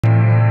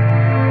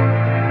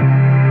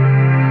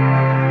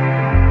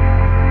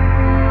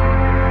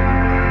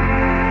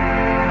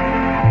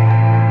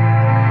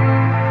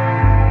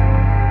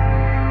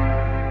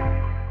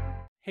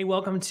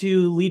welcome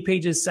to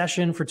Leadpage's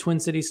session for Twin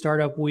Cities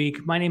Startup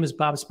Week. My name is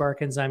Bob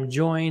Sparkins. I'm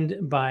joined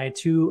by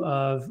two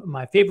of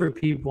my favorite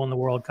people in the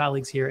world,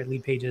 colleagues here at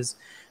Leadpages,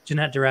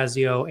 Jeanette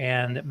D'Orazio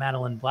and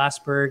Madeline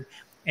Blasberg.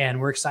 And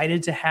we're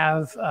excited to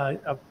have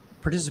a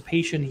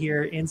participation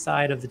here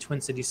inside of the Twin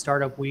Cities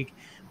Startup Week.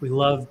 We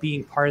love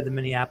being part of the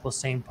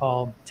Minneapolis-St.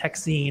 Paul tech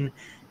scene.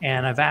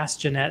 And I've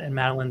asked Jeanette and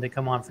Madeline to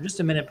come on for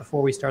just a minute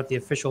before we start the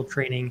official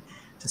training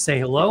to say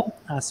hello.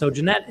 So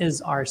Jeanette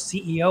is our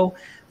CEO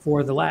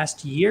for the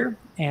last year,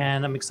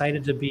 and I'm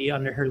excited to be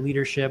under her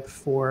leadership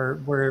for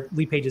where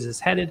Leadpages is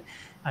headed.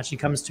 She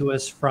comes to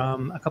us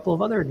from a couple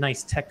of other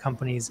nice tech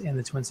companies in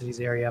the Twin Cities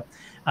area.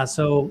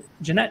 So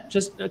Jeanette,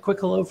 just a quick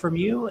hello from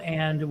you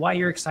and why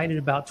you're excited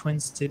about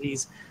Twin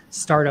Cities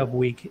Startup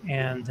Week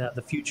and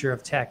the future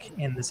of tech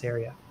in this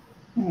area.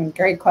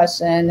 Great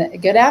question.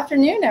 Good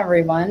afternoon,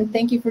 everyone.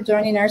 Thank you for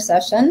joining our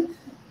session.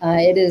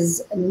 It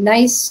is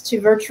nice to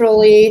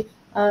virtually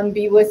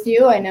be with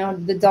you. I know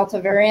the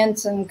Delta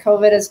variant and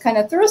COVID has kind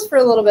of threw us for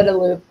a little bit of a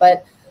loop,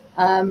 but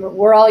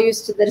we're all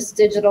used to this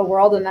digital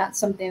world, and that's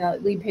something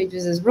that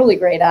Leadpages is really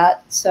great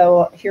at.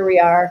 So here we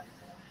are.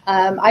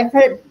 I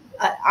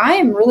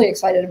am really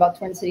excited about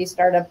Twin Cities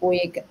Startup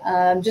Week.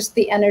 Just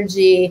the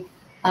energy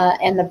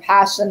and the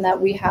passion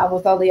that we have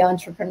with all the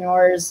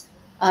entrepreneurs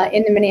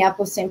in the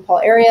Minneapolis-St. Paul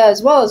area,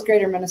 as well as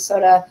greater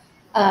Minnesota,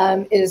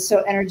 is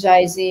so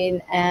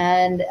energizing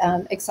and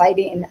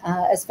exciting,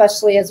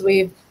 especially as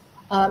we've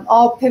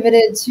all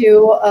pivoted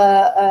to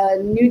a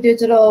new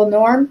digital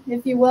norm,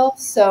 if you will.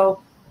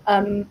 So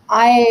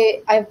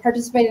I've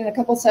participated in a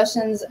couple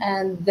sessions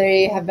and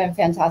they have been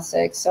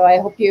fantastic. So I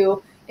hope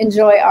you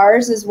enjoy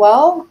ours as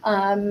well.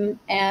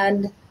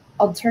 And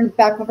I'll turn it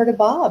back over to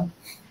Bob.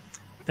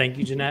 Thank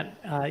you, Jeanette.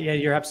 Yeah,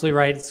 you're absolutely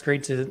right. It's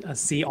great to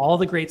see all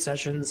the great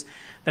sessions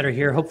that are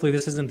here. Hopefully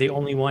this isn't the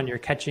only one you're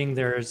catching.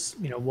 There's,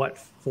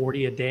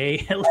 40 a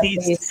day at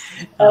least.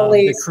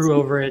 The crew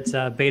over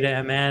at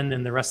Beta MN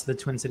and the rest of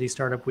the Twin Cities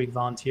Startup Week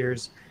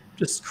volunteers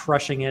just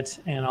crushing it.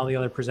 And all the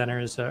other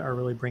presenters are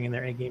really bringing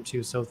their A game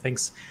too. So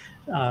thanks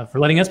for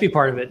letting us be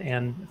part of it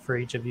and for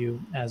each of you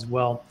as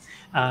well.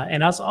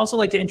 And I'd also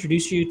like to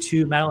introduce you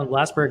to Madeline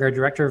Blasberg, our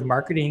Director of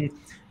Marketing.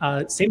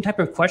 Same type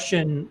of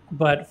question,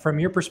 but from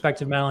your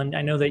perspective, Madeline,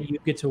 I know that you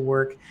get to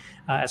work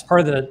as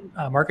part of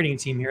the marketing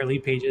team here at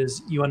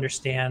Leadpages. You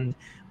understand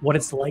what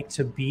it's like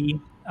to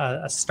be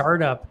a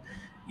startup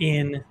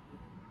in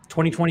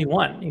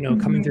 2021,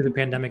 coming through the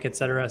pandemic, et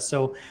cetera.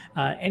 So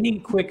any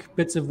quick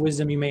bits of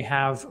wisdom you may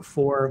have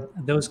for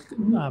those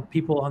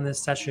people on this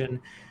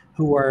session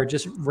who are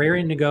just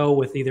raring to go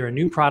with either a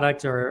new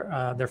product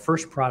or their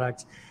first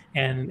product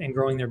and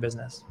growing their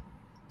business?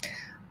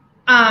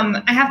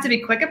 I have to be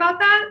quick about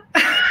that.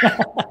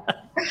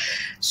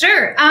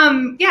 Sure.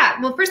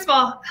 Yeah. Well, first of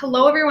all,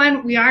 hello,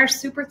 everyone. We are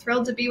super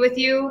thrilled to be with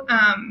you.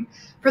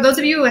 For those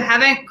of you who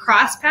haven't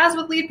crossed paths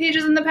with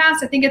Leadpages in the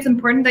past, I think it's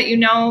important that you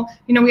know,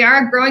 we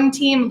are a growing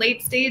team,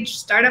 late stage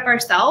startup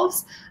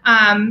ourselves,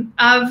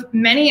 of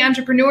many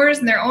entrepreneurs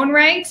in their own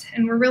right.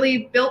 And we're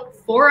really built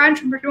for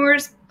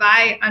entrepreneurs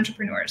by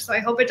entrepreneurs. So I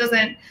hope it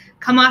doesn't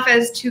come off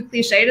as too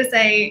cliche to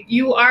say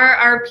you are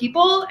our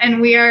people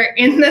and we are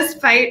in this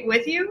fight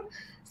with you.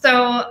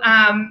 So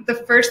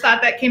the first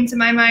thought that came to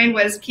my mind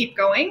was keep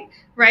going,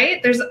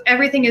 right?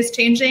 Everything is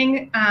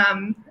changing.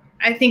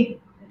 I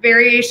think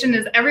variation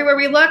is everywhere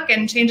we look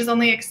and change is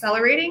only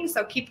accelerating.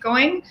 So keep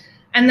going.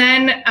 And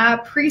then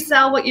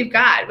pre-sell what you've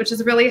got, which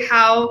is really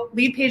how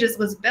Leadpages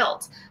was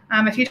built.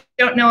 If you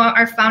don't know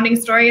our founding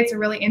story, it's a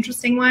really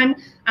interesting one.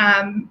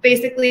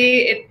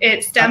 Basically,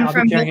 it stemmed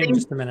from building. In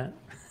just a minute.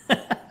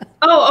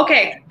 Oh,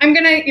 okay. I'm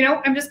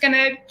just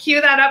gonna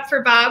cue that up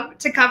for Bob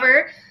to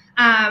cover.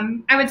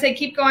 I would say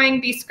keep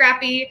going, be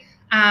scrappy,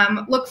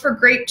 look for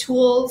great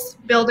tools,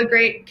 build a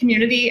great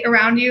community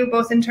around you,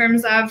 both in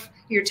terms of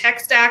your tech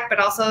stack, but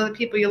also the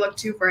people you look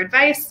to for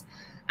advice,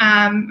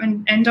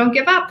 and don't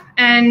give up.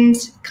 And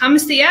come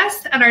see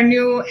us at our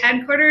new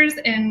headquarters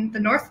in the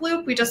North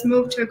Loop. We just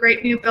moved to a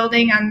great new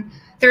building on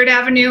 3rd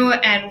Avenue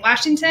and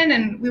Washington,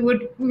 and we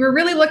were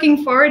really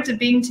looking forward to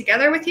being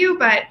together with you,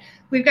 but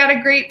we've got a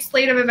great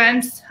slate of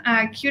events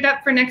queued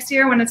up for next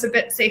year when it's a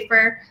bit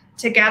safer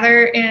to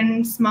gather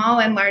in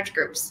small and large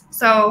groups.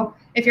 So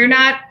if you're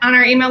not on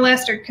our email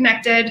list or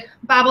connected,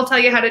 Bob will tell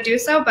you how to do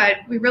so, but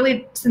we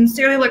really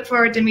sincerely look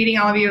forward to meeting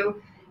all of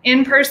you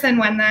in person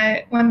when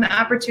the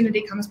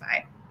opportunity comes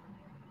by.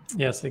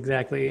 Yes,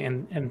 exactly.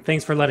 And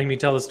thanks for letting me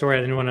tell the story.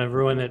 I didn't want to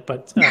ruin it,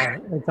 but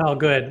it's all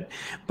good.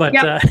 But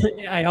yep.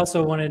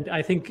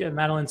 I think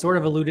Madeline sort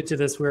of alluded to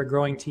this. We're a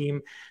growing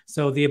team.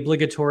 So the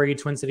obligatory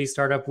Twin Cities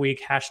Startup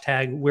Week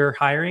hashtag we're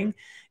hiring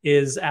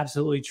is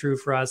absolutely true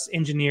for us.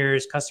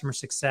 Engineers, customer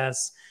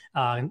success,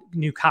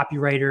 new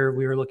copywriter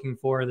we were looking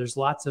for. There's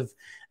lots of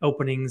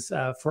openings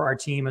for our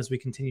team as we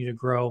continue to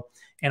grow.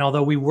 And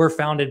although we were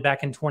founded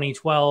back in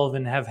 2012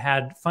 and have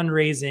had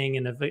fundraising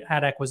and have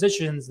had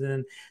acquisitions and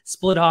then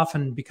split off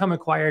and become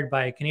acquired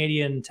by a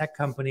Canadian tech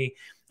company,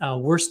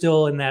 we're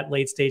still in that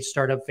late stage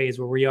startup phase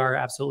where we are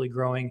absolutely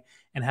growing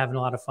and having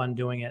a lot of fun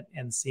doing it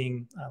and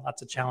seeing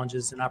lots of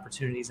challenges and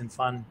opportunities and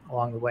fun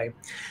along the way.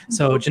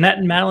 So Jeanette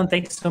and Madeline,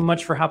 thanks so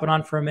much for hopping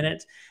on for a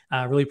minute.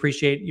 Really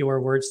appreciate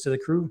your words to the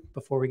crew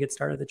before we get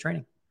started the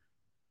training.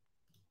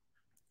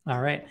 All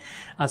right.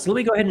 So let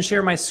me go ahead and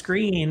share my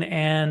screen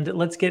and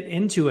let's get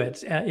into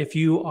it. If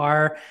you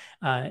are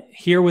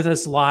here with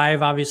us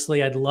live,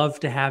 obviously, I'd love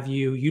to have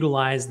you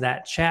utilize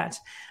that chat.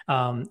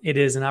 It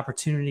is an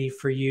opportunity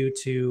for you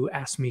to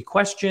ask me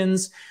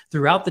questions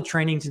throughout the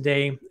training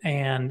today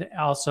and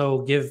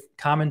also give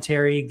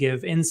commentary,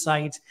 give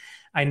insight.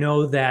 I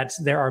know that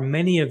there are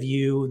many of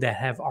you that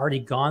have already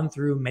gone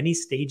through many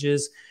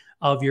stages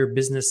of your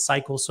business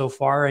cycle so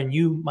far, and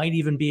you might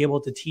even be able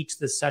to teach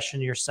this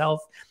session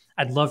yourself.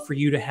 I'd love for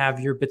you to have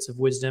your bits of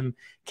wisdom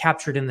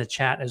captured in the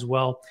chat as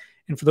well.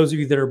 And for those of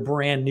you that are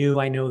brand new,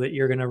 I know that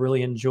you're going to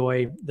really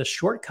enjoy the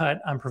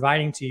shortcut I'm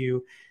providing to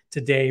you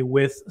today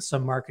with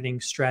some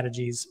marketing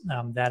strategies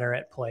that are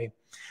at play.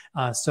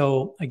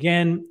 So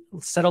again,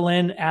 settle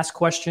in, ask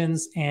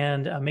questions,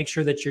 and make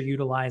sure that you're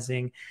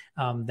utilizing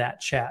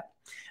that chat.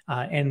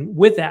 And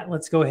with that,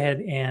 let's go ahead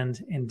and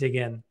dig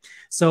in.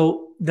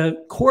 So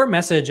the core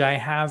message I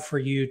have for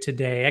you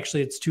today,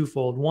 actually it's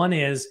twofold. One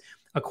is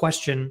a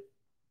question.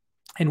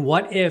 And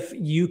what if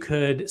you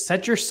could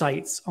set your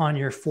sights on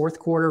your fourth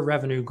quarter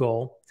revenue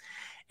goal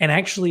and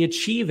actually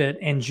achieve it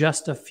in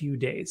just a few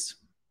days,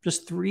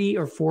 just 3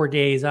 or 4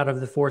 days out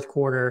of the fourth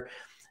quarter,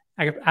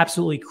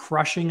 absolutely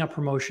crushing a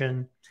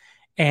promotion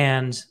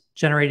and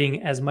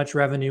generating as much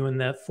revenue in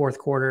the fourth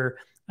quarter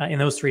in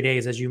those 3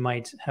 days as you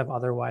might have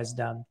otherwise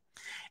done.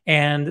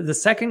 And the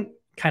second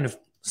kind of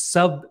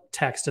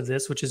subtext of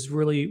this, which is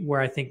really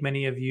where I think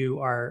many of you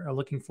are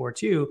looking for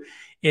too,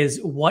 is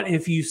what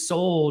if you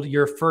sold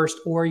your first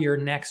or your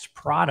next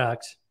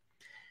product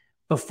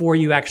before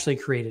you actually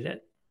created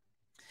it?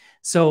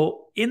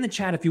 So in the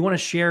chat, if you want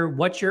to share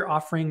what you're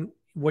offering,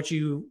 what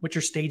your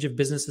stage of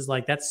business is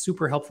like, that's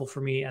super helpful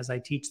for me as I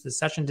teach this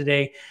session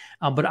today.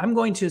 But I'm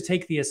going to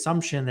take the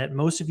assumption that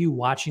most of you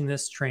watching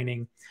this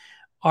training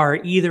are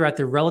either at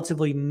the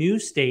relatively new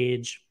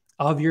stage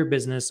of your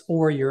business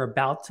or you're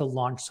about to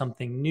launch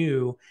something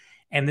new.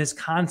 And this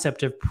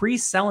concept of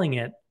pre-selling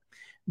it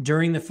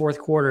during the fourth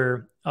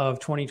quarter of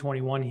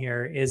 2021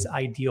 here is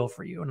ideal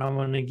for you. And I'm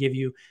going to give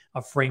you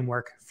a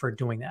framework for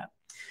doing that.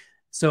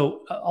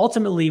 So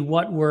ultimately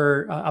what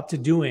we're up to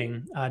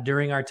doing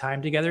during our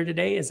time together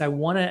today is I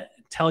want to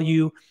tell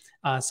you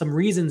some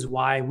reasons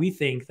why we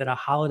think that a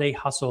holiday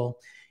hustle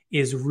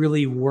is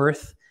really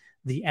worth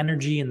the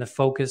energy and the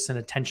focus and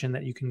attention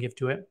that you can give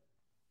to it.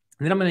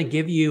 And then I'm going to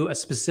give you a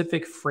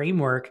specific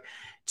framework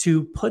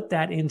to put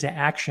that into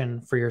action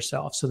for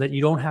yourself so that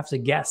you don't have to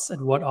guess at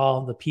what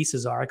all the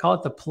pieces are. I call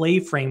it the play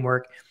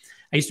framework.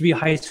 I used to be a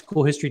high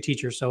school history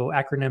teacher, so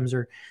acronyms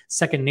are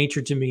second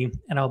nature to me,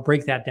 and I'll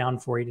break that down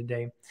for you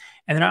today.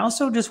 And then I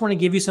also just want to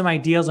give you some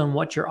ideas on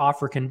what your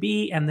offer can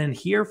be and then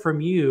hear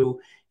from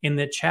you in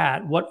the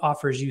chat what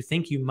offers you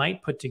think you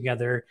might put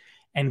together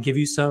and give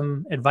you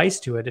some advice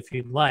to it if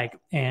you'd like.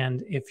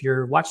 And if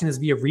you're watching this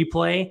via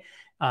replay,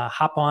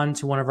 hop on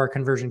to one of our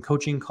conversion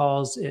coaching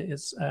calls.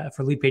 It's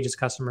for Leadpages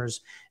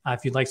customers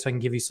if you'd like, so I can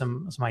give you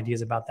some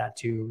ideas about that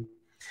too.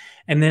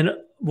 And then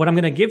what I'm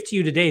going to give to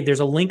you today,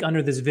 there's a link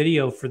under this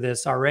video for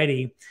this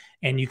already,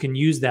 and you can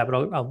use that, but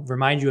I'll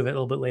remind you of it a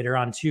little bit later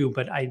on too.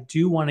 But I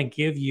do want to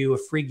give you a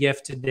free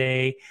gift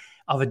today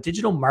of a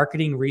digital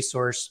marketing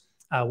resource,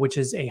 which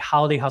is a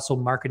Holiday Hustle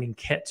marketing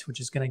kit, which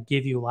is going to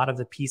give you a lot of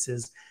the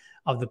pieces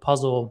of the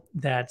puzzle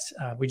that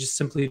we just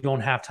simply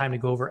don't have time to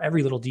go over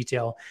every little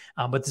detail.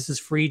 But this is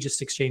free,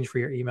 just exchange for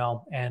your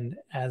email. And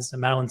as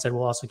Madeline said,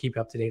 we'll also keep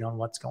you up to date on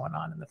what's going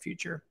on in the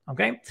future.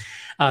 Okay.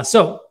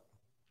 So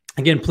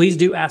again, please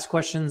do ask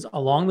questions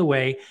along the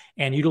way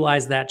and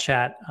utilize that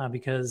chat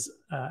because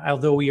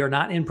although we are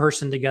not in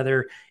person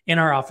together in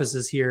our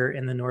offices here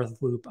in the North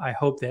Loop, I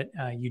hope that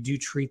you do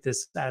treat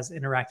this as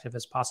interactive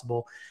as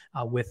possible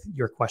with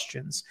your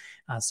questions.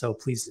 So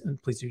please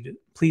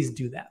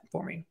do that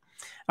for me.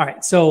 All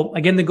right. So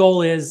again, the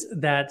goal is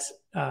that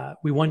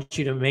we want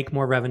you to make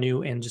more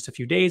revenue in just a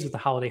few days with the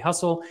Holiday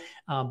Hustle.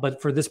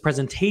 But for this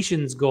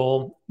presentation's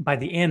goal, by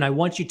the end, I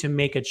want you to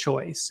make a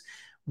choice.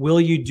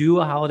 Will you do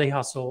a Holiday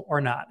Hustle or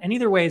not? And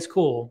either way is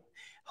cool.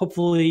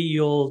 Hopefully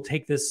you'll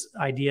take this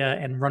idea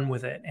and run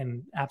with it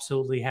and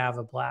absolutely have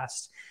a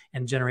blast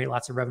and generate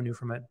lots of revenue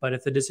from it. But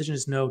if the decision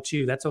is no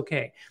too, that's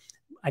okay.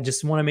 I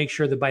just want to make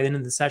sure that by the end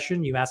of the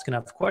session, you ask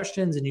enough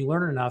questions and you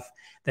learn enough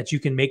that you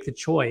can make the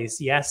choice.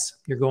 Yes,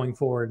 you're going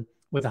forward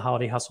with a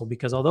Holiday Hustle,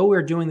 because although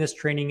we're doing this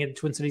training at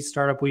Twin Cities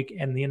Startup Week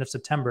in the end of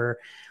September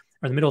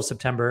or the middle of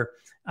September,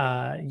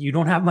 you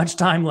don't have much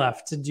time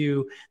left to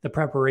do the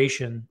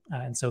preparation.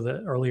 And so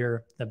the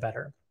earlier, the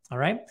better. All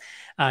right.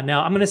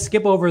 Now I'm going to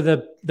skip over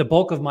the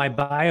bulk of my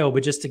bio,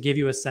 but just to give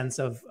you a sense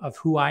of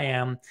who I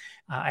am.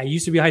 I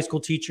used to be a high school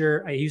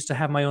teacher. I used to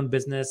have my own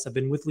business. I've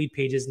been with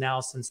Leadpages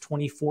now since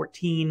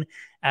 2014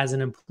 as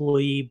an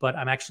employee, but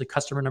I'm actually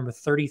customer number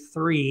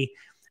 33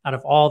 out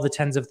of all the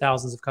tens of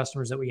thousands of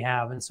customers that we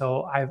have. And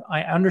so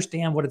I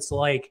understand what it's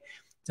like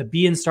to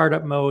be in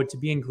startup mode, to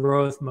be in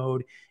growth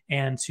mode,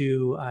 and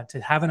to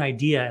have an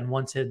idea and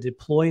want to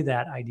deploy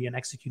that idea and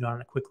execute on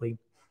it quickly.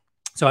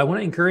 So I want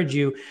to encourage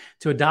you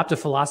to adopt a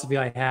philosophy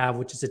I have,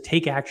 which is to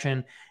take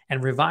action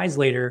and revise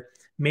later,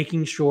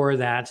 making sure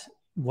that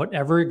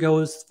whatever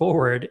goes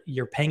forward,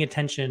 you're paying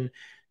attention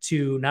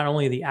to not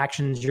only the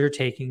actions you're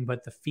taking,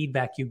 but the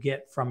feedback you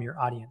get from your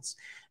audience,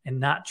 and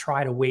not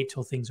try to wait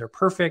till things are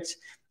perfect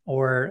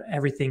or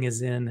everything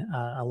is in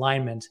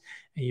alignment.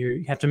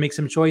 You have to make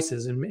some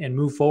choices and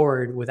move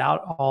forward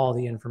without all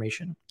the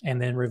information,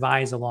 and then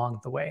revise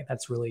along the way.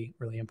 That's really,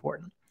 really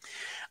important.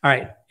 All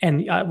right.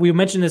 And we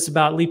mentioned this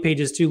about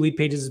Leadpages too.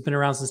 Leadpages has been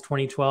around since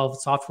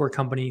 2012, software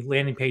company,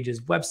 landing pages,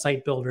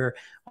 website builder,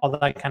 all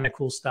that kind of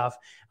cool stuff.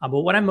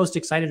 But what I'm most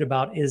excited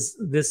about is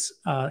this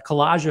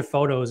collage of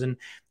photos. And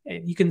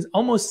you can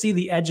almost see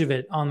the edge of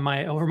it on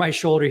over my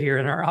shoulder here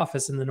in our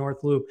office in the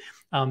North Loop.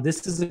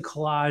 This is a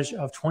collage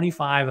of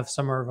 25 of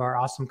some of our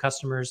awesome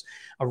customers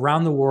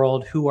around the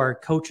world who are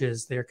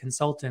coaches, they're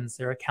consultants,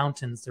 they're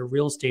accountants, they're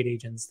real estate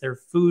agents, they're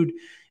food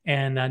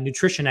and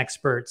nutrition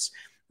experts.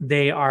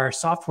 They are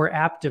software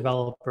app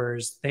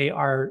developers. They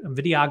are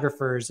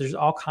videographers. There's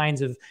all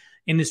kinds of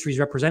industries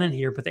represented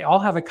here, but they all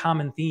have a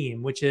common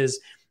theme, which is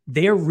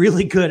they are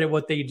really good at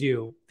what they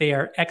do. They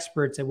are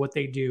experts at what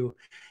they do,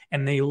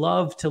 and they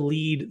love to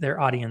lead their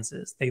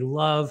audiences. They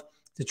love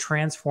to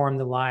transform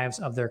the lives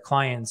of their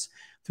clients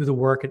through the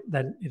work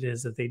that it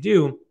is that they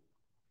do.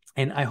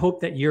 And I hope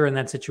that you're in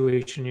that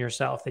situation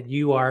yourself, that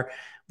you are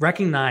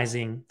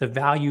recognizing the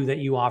value that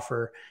you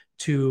offer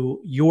to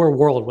your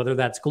world, whether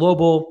that's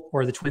global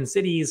or the Twin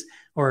Cities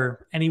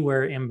or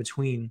anywhere in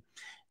between.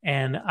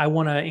 And I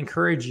want to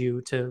encourage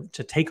you to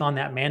take on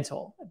that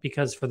mantle,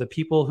 because for the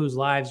people whose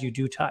lives you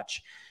do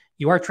touch,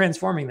 you are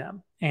transforming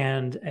them.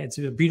 And it's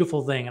a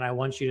beautiful thing. And I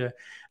want you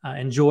to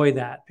enjoy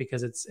that,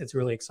 because it's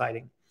really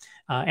exciting.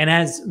 And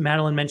as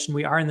Madeline mentioned,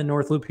 we are in the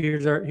North Loop.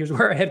 Here's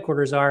where our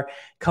headquarters are.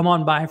 Come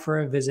on by for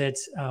a visit.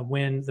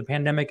 When the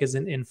pandemic is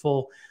in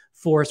full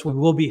force, we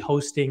will be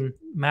hosting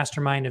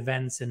mastermind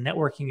events and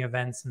networking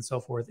events and so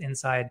forth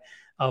inside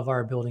of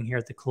our building here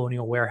at the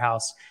Colonial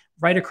Warehouse,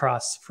 right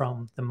across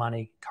from the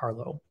Monte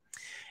Carlo.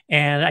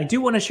 And I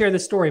do want to share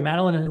this story.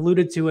 Madeline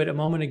alluded to it a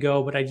moment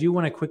ago, but I do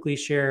want to quickly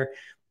share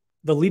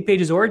the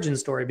Leadpages origin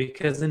story,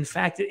 because in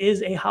fact, it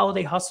is a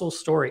holiday hustle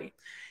story.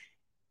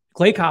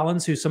 Clay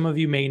Collins, who some of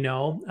you may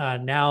know,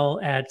 now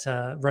at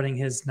running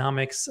his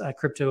Nomics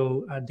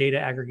crypto data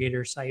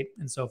aggregator site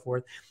and so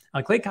forth.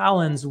 Clay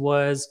Collins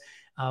was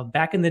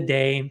back in the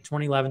day,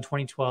 2011,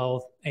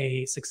 2012,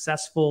 a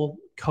successful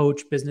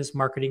coach, business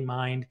marketing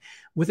mind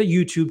with a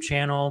YouTube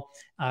channel,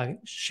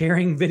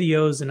 sharing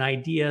videos and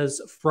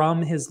ideas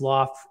from his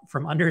loft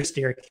from under a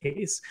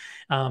staircase.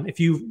 If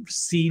you've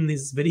seen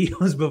these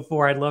videos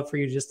before, I'd love for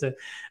you just to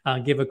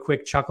give a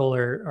quick chuckle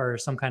or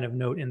some kind of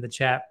note in the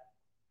chat.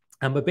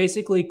 But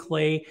basically,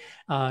 Clay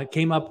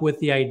came up with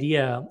the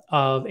idea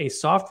of a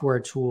software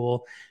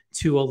tool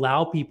to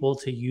allow people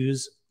to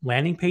use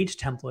landing page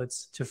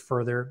templates to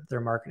further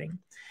their marketing.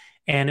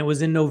 And it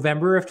was in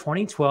November of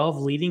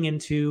 2012, leading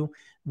into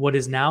what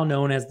is now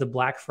known as the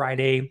Black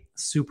Friday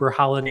super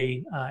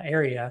holiday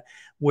area,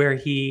 where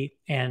he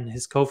and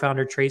his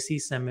co-founder, Tracy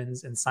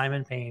Simmons and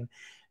Simon Payne,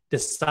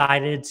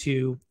 decided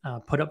to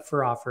put up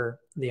for offer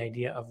the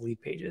idea of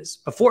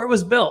Leadpages. Before it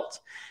was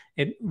built,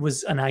 it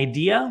was an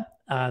idea.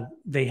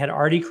 They had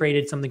already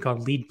created something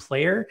called Lead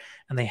Player,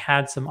 and they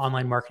had some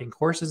online marketing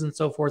courses and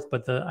so forth.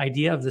 But the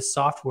idea of this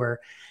software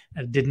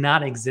did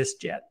not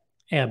exist yet.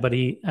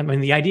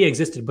 The idea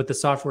existed, but the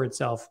software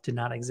itself did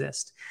not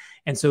exist.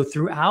 And so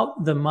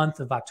throughout the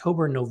month of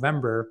October,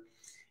 November,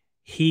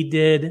 he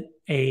did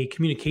a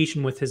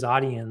communication with his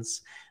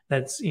audience.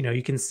 That's,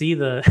 you can see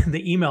the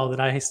email that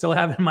I still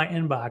have in my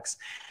inbox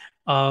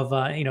of,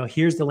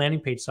 here's the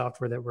landing page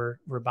software that we're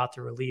about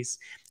to release,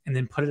 and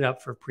then put it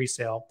up for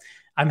pre-sale.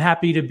 I'm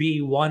happy to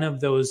be one of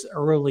those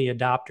early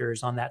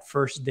adopters on that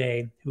first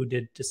day who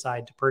did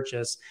decide to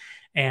purchase.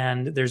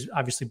 And there's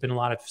obviously been a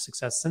lot of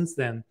success since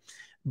then.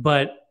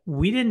 But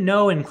we didn't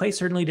know, and Clay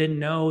certainly didn't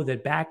know,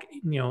 that back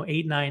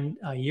 8-9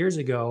 years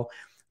ago,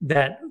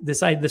 that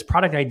this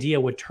product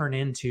idea would turn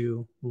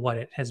into what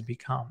it has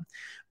become,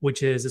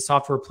 which is a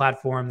software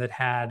platform that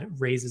had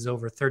raises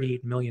over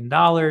 $38 million,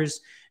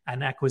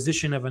 an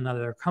acquisition of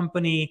another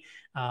company,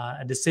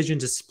 a decision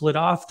to split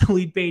off the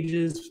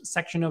Leadpages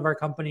section of our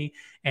company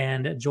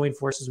and join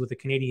forces with a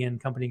Canadian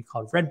company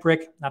called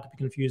Redbrick, not to be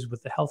confused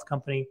with the health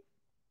company.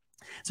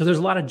 So there's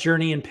a lot of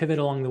journey and pivot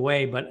along the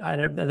way, but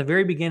at the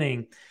very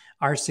beginning,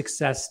 our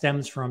success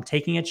stems from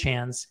taking a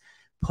chance,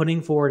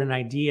 putting forward an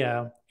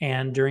idea,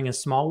 and during a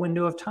small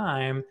window of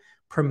time,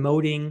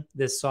 promoting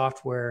this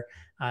software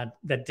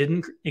that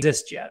didn't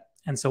exist yet.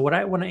 And so what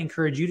I want to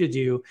encourage you to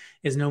do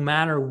is, no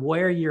matter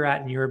where you're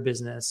at in your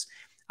business,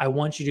 I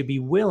want you to be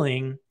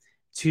willing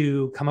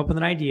to come up with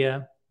an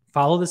idea,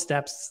 follow the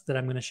steps that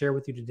I'm going to share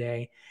with you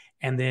today,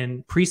 and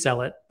then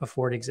pre-sell it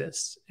before it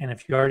exists. And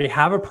if you already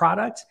have a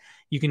product,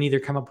 you can either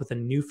come up with a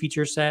new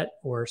feature set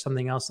or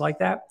something else like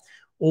that,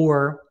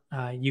 or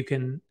you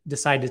can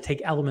decide to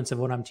take elements of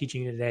what I'm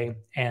teaching you today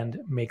and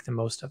make the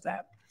most of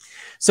that.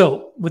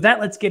 So with that,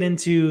 let's get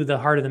into the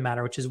heart of the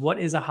matter, which is what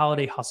is a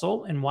holiday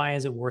hustle and why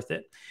is it worth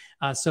it?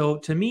 So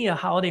to me, a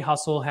holiday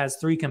hustle has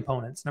three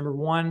components. Number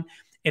one,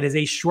 it is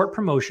a short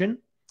promotion,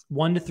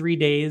 1 to 3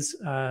 days,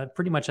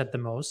 pretty much at the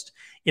most.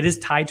 It is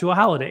tied to a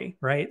holiday,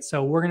 right?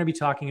 So we're going to be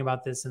talking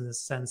about this in the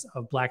sense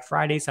of Black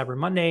Friday, Cyber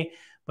Monday,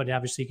 but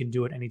obviously you can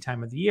do it any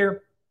time of the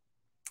year.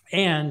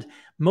 And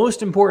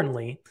most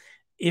importantly,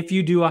 if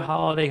you do a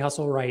holiday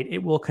hustle right,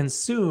 it will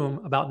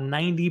consume about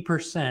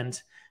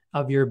 90%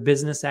 of your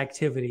business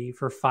activity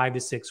for 5 to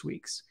 6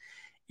 weeks.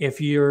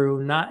 If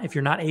you're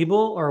not able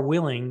or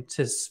willing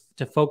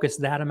to focus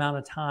that amount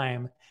of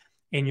time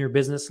in your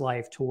business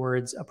life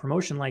towards a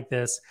promotion like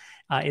this,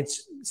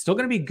 it's still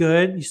going to be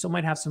good. You still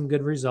might have some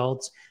good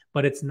results,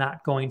 but it's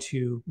not going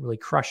to really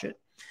crush it.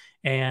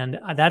 And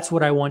that's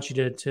what I want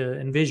you to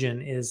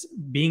envision, is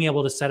being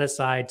able to set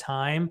aside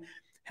time,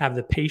 have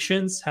the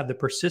patience, have the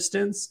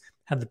persistence,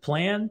 have the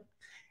plan,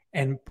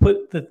 and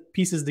put the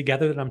pieces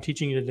together that I'm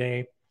teaching you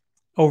today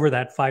over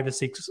that 5 to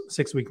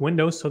 6 week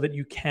window so that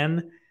you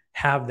can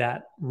have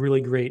that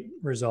really great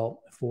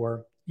result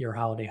for your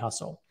holiday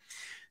hustle.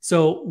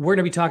 So we're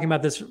going to be talking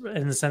about this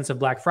in the sense of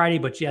Black Friday,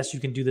 but yes, you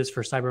can do this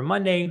for Cyber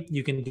Monday.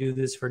 You can do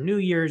this for New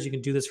Year's. You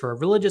can do this for a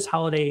religious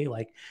holiday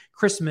like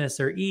Christmas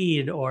or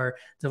Eid or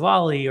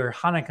Diwali or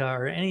Hanukkah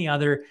or any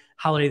other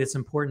holiday that's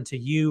important to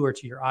you or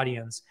to your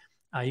audience.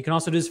 You can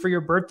also do this for your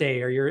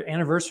birthday or your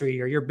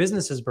anniversary or your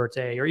business's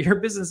birthday or your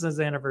business's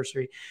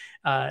anniversary.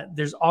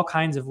 There's all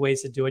kinds of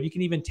ways to do it. You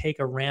can even take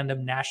a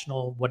random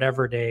national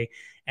whatever day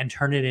and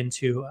turn it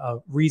into a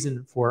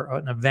reason for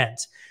an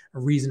event, a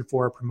reason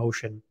for a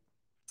promotion.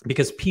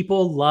 Because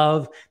people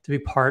love to be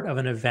part of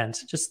an event.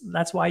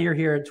 That's why you're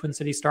here at Twin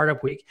Cities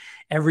Startup Week.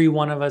 Every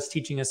one of us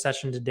teaching a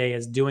session today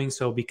is doing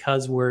so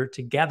because we're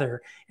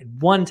together at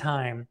one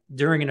time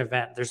during an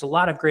event. There's a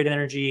lot of great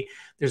energy.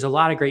 There's a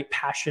lot of great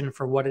passion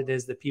for what it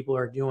is that people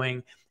are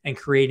doing and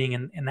creating.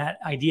 And that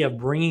idea of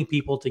bringing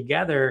people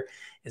together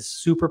is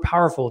super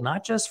powerful,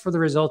 not just for the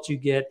results you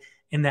get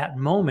in that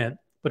moment,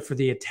 but for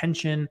the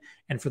attention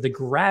and for the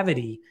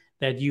gravity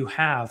that you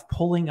have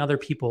pulling other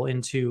people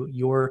into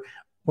your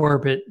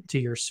orbit, to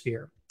your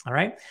sphere. All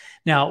right.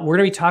 Now we're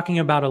going to be talking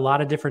about a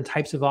lot of different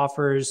types of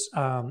offers,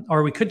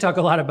 or we could talk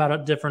a lot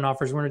about different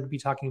offers. We're going to be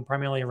talking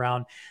primarily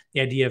around the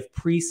idea of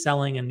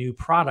pre-selling a new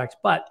product,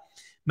 but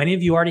many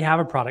of you already have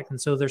a product. And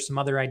so there's some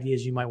other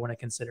ideas you might want to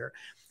consider.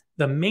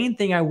 The main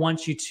thing I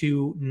want you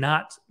to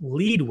not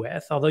lead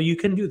with, although you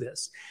can do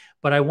this,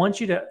 but I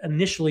want you to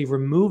initially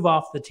remove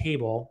off the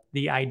table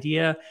the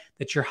idea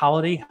that your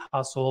holiday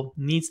hustle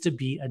needs to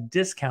be a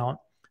discount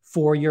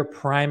for your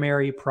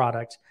primary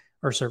product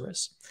or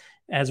service.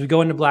 As we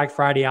go into Black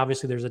Friday,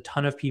 obviously there's a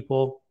ton of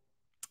people,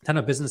 a ton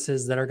of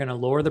businesses that are going to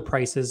lower the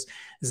prices.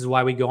 This is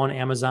why we go on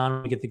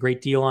Amazon, we get the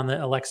great deal on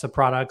the Alexa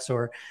products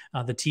or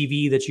the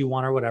TV that you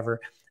want or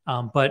whatever.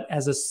 But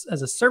as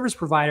a service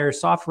provider,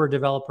 software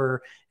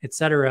developer, et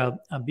cetera,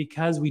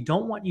 because we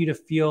don't want you to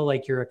feel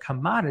like you're a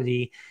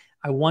commodity,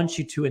 I want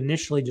you to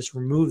initially just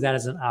remove that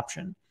as an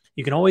option.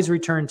 You can always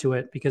return to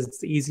it because it's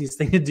the easiest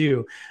thing to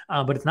do,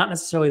 but it's not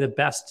necessarily the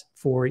best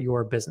for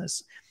your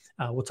business.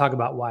 We'll talk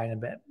about why in a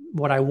bit.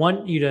 What I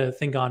want you to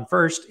think on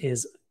first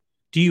is,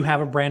 do you have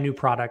a brand new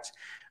product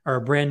or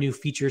a brand new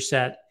feature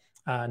set,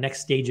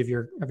 next stage of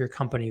your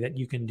company that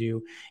you can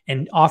do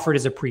and offer it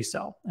as a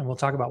pre-sell? And we'll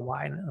talk about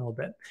why in a little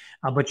bit.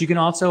 But you can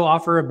also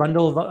offer a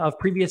bundle of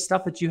previous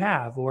stuff that you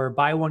have, or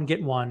buy one,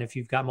 get one if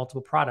you've got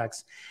multiple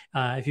products.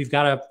 If you've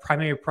got a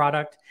primary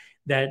product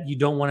that you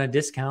don't want to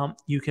discount,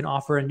 you can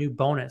offer a new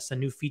bonus, a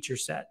new feature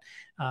set.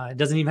 It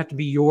doesn't even have to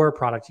be your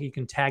product. You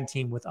can tag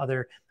team with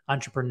other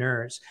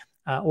entrepreneurs.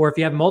 Or if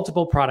you have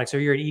multiple products, or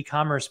you're an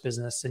e-commerce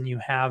business and you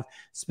have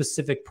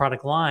specific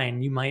product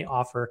line, you might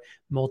offer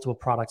multiple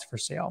products for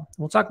sale.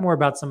 We'll talk more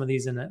about some of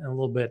these in a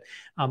little bit.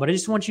 But I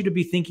just want you to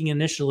be thinking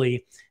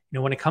initially,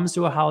 when it comes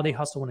to a holiday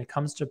hustle, when it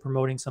comes to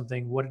promoting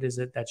something, what is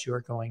it that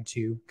you're going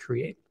to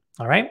create?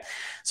 All right.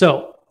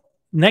 So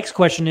next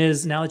question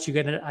is, now that you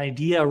get an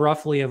idea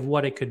roughly of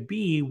what it could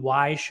be,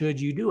 why should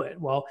you do it?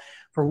 Well,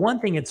 for one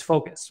thing, it's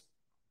focus.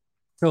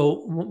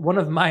 So one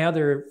of my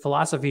other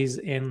philosophies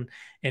in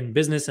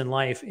business and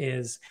life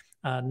is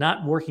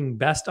not working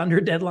best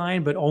under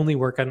deadline, but only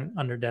work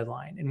under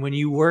deadline. And when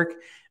you work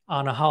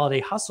on a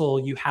holiday hustle,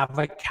 you have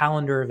a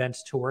calendar event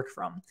to work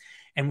from.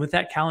 And with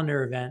that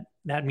calendar event,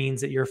 that means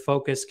that your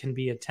focus can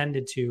be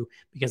attended to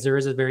because there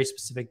is a very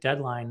specific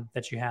deadline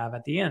that you have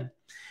at the end.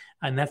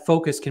 And that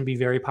focus can be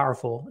very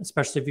powerful,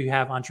 especially if you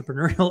have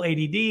entrepreneurial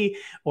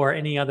ADD or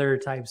any other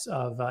types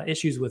of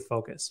issues with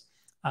focus.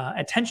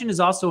 Attention is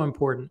also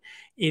important.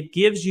 It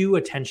gives you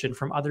attention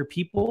from other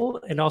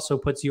people. It also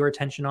puts your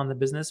attention on the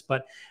business.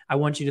 But I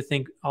want you to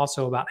think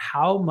also about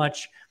how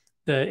much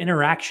the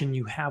interaction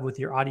you have with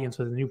your audience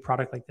with a new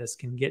product like this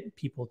can get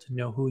people to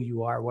know who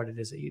you are, what it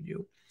is that you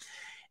do.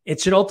 It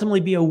should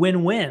ultimately be a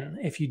win-win.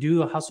 If you do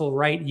the hustle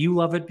right, you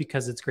love it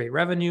because it's great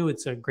revenue.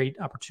 It's a great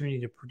opportunity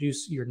to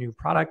produce your new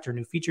product or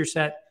new feature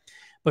set.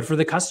 But for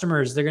the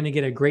customers, they're going to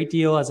get a great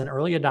deal as an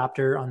early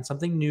adopter on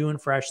something new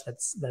and fresh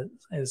that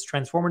is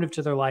transformative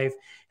to their life,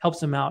 helps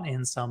them out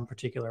in some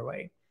particular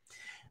way.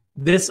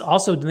 This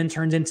also then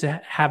turns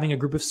into having a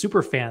group of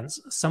super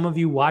fans. Some of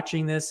you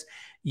watching this,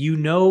 you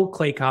know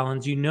Clay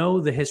Collins, you know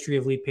the history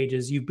of Lead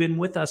Pages. You've been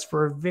with us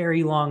for a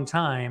very long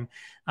time.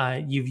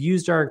 You've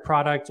used our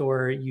product,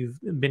 or you've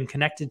been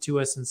connected to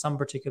us in some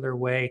particular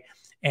way.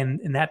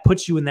 And that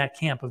puts you in that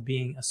camp of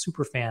being a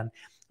super fan.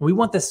 We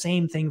want the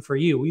same thing for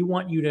you. We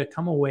want you to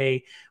come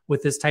away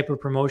with this type of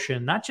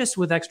promotion, not just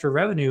with extra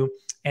revenue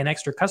and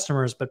extra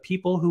customers, but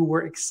people who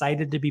were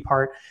excited to be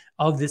part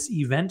of this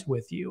event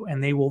with you.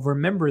 And they will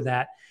remember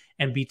that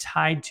and be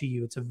tied to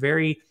you. It's a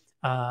very,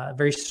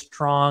 very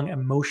strong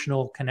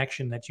emotional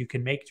connection that you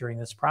can make during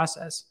this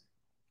process.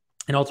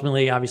 And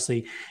ultimately,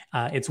 obviously,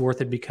 it's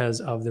worth it because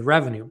of the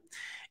revenue.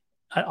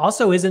 It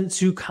also isn't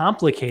too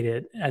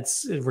complicated.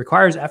 It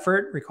requires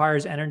effort,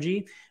 requires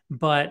energy.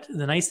 But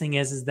the nice thing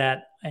is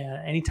that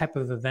any type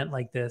of event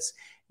like this,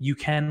 you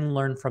can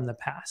learn from the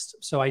past.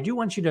 So I do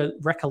want you to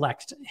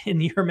recollect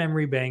in your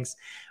memory banks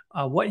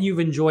what you've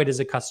enjoyed as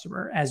a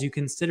customer as you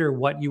consider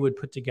what you would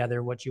put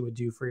together, what you would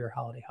do for your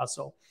holiday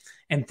hustle.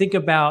 And think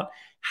about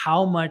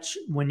how much,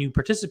 when you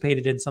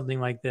participated in something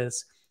like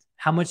this,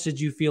 how much did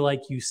you feel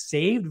like you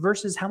saved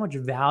versus how much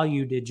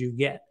value did you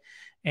get?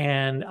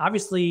 And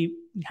obviously,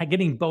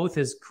 getting both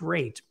is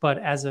great. But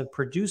as a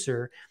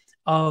producer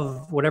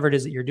of whatever it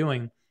is that you're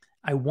doing,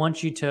 I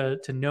want you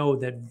to know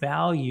that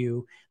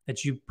value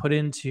that you put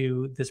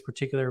into this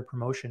particular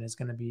promotion is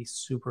going to be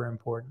super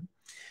important.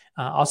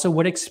 Also,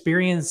 what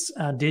experience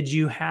did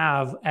you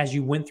have as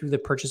you went through the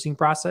purchasing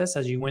process,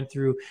 as you went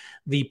through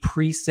the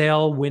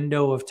pre-sale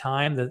window of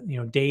time, the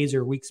days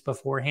or weeks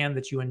beforehand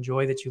that you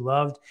enjoy, that you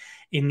loved,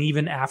 and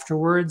even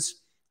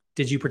afterwards?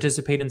 Did you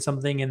participate in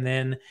something and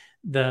then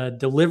the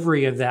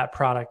delivery of that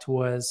product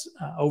was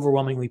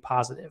overwhelmingly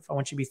positive? I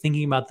want you to be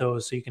thinking about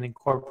those so you can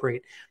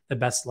incorporate the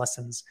best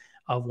lessons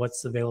of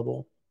what's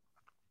available.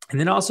 And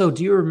then also,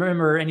 do you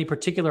remember any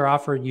particular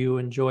offer you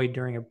enjoyed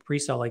during a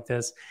pre-sale like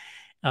this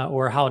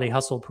or a holiday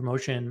hustle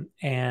promotion,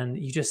 and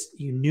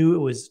you knew it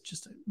was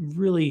just a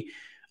really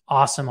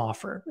awesome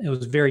offer? It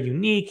was very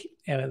unique.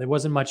 There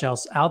wasn't much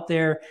else out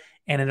there,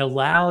 and it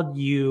allowed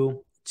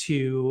you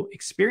to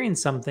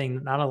experience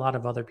something not a lot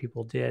of other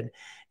people did,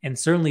 and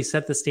certainly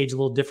set the stage a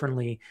little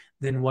differently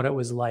than what it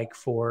was like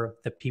for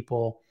the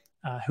people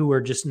who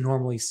are just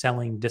normally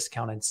selling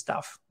discounted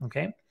stuff.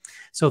 Okay.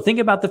 So think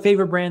about the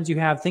favorite brands you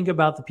have. Think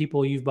about the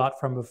people you've bought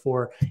from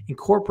before.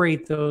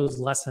 Incorporate those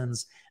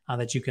lessons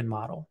that you can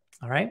model.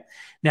 All right.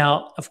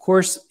 Now, of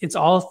course, it's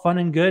all fun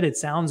and good. It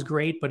sounds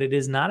great, but it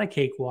is not a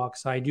cakewalk.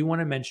 So I do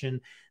want to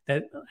mention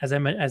that, as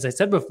I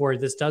said before,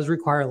 this does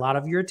require a lot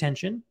of your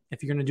attention.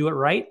 If you're going to do it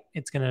right,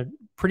 it's going to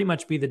pretty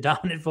much be the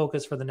dominant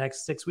focus for the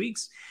next 6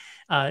 weeks.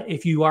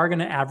 If you are going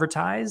to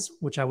advertise,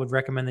 which I would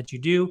recommend that you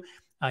do,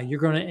 you're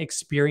going to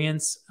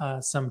experience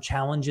some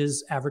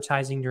challenges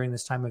advertising during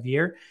this time of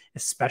year,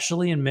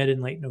 especially in mid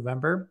and late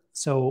November.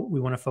 So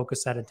we want to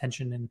focus that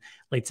attention in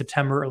late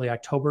September, early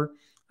October.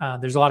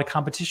 There's a lot of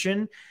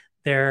competition.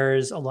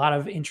 There's a lot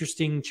of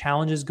interesting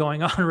challenges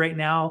going on right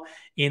now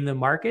in the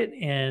market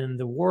and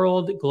the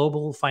world,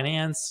 global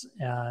finance.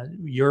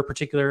 Your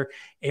particular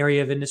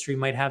area of industry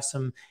might have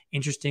some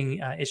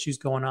interesting issues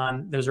going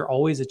on. Those are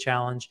always a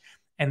challenge.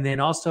 And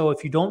then also,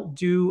 if you don't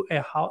do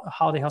a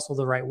holiday hustle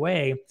the right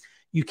way,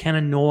 you can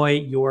annoy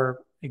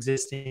your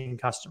existing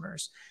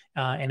customers.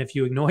 And if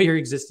you ignore your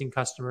existing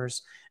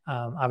customers,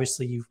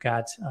 obviously you've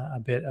got a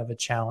bit of a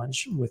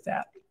challenge with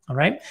that. All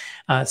right.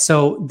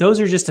 So those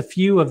are just a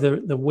few of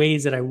the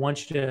ways that I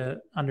want you to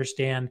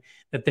understand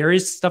that there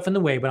is stuff in the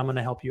way, but I'm going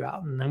to help you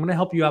out. And I'm going to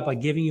help you out by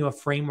giving you a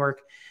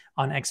framework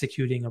on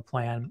executing a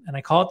plan. And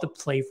I call it the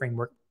PLAY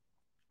framework.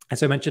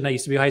 As I mentioned, I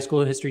used to be a high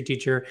school history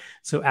teacher,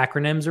 so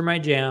acronyms are my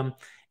jam.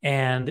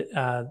 And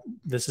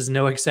this is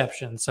no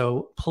exception.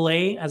 So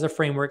PLAY as a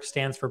framework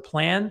stands for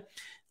plan,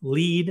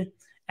 lead,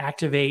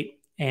 activate,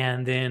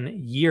 and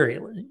then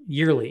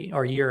yearly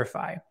or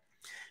yearify.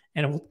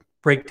 And we'll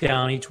break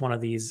down each one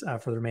of these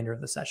for the remainder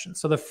of the session.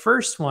 So the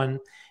first one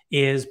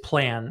is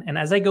plan. And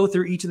as I go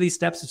through each of these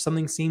steps, if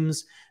something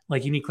seems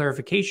like you need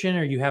clarification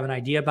or you have an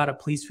idea about it,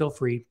 please feel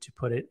free to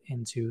put it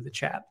into the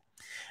chat.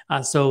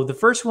 So the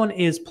first one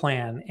is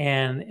plan.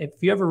 And if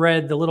you ever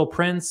read The Little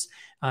Prince,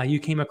 you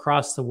came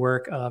across the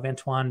work of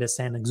Antoine de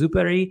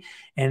Saint-Exupéry.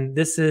 And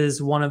this is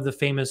one of the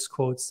famous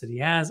quotes that he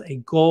has: "A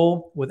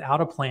goal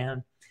without a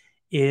plan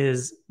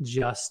is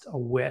just a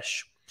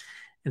wish."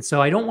 And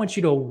so I don't want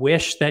you to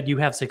wish that you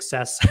have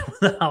success with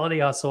the holiday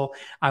hustle.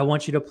 I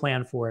want you to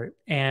plan for it.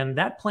 And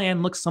that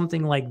plan looks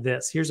something like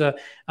this. Here's a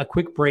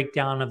quick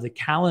breakdown of the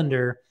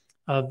calendar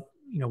of,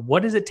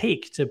 what does it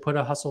take to put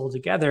a hustle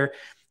together.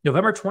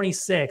 November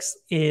 26th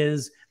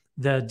is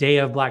the day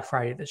of Black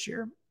Friday this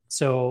year.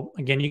 So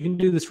again, you can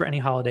do this for any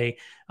holiday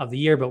of the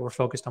year, but we're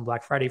focused on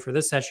Black Friday for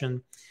this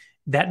session.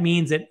 That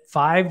means that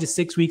 5 to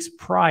 6 weeks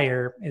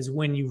prior is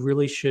when you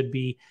really should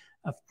be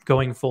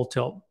going full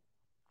tilt.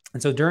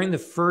 And so during the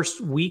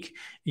first week,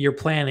 you're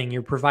planning,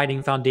 you're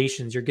providing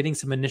foundations, you're getting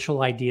some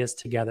initial ideas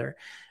together.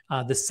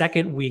 The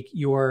second week,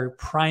 you're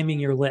priming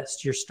your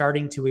list. You're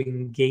starting to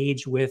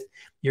engage with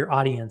your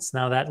audience.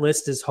 Now, that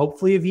list is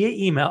hopefully via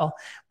email,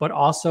 but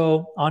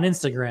also on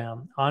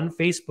Instagram, on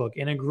Facebook,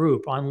 in a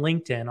group, on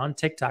LinkedIn, on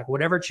TikTok,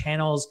 whatever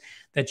channels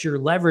that you're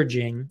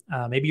leveraging.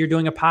 Maybe you're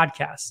doing a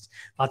podcast.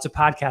 Lots of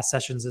podcast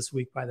sessions this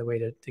week, by the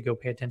way, to go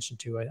pay attention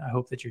to. I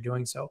hope that you're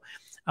doing so.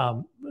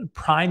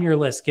 Prime your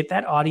list. Get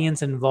that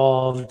audience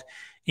involved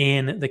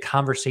in the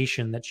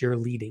conversation that you're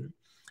leading.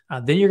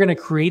 Then you're going to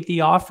create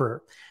the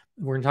offer.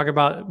 We're going to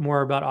talk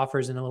more about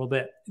offers in a little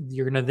bit.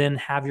 You're going to then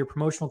have your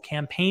promotional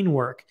campaign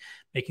work,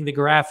 making the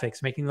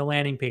graphics, making the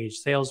landing page,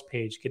 sales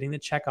page, getting the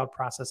checkout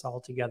process all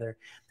together.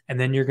 And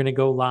then you're going to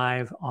go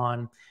live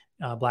on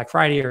Black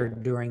Friday or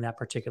during that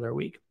particular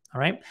week. All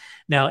right.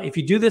 Now, if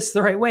you do this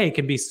the right way, it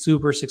can be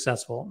super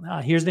successful.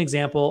 Here's an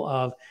example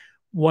of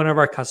one of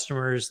our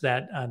customers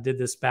that did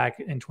this back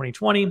in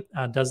 2020,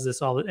 does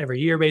this every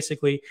year,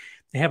 basically.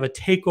 They have a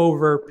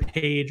takeover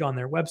page on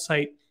their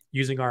website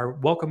using our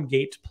Welcome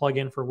Gate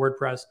plugin for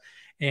WordPress.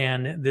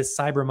 And this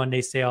Cyber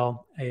Monday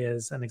sale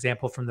is an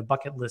example from the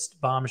bucket list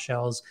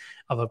bombshells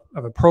of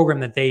a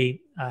program that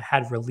they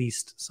had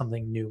released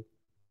something new.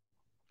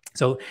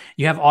 So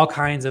you have all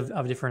kinds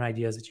of different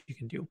ideas that you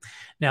can do.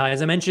 Now,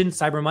 as I mentioned,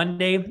 Cyber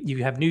Monday,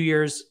 you have New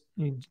Year's,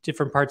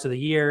 different parts of the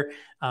year,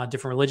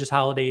 different religious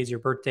holidays, your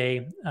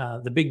birthday.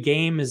 The big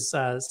game is,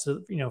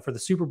 for the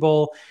Super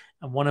Bowl.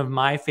 One of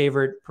my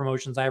favorite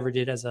promotions I ever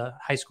did as a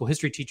high school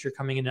history teacher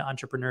coming into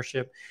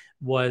entrepreneurship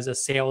was a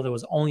sale that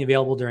was only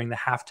available during the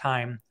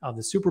halftime of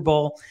the Super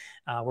Bowl.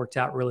 Worked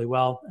out really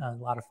well, a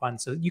lot of fun.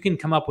 So you can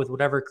come up with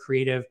whatever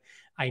creative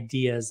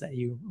ideas that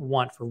you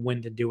want for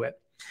when to do it.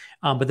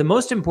 But the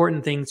most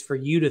important things for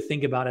you to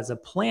think about as a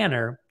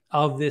planner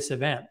of this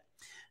event,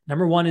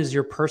 number one is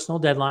your personal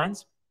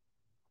deadlines.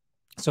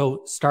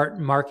 So start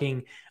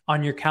marking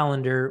on your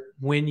calendar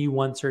when you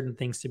want certain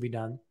things to be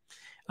done.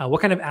 What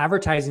kind of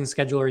advertising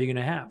schedule are you going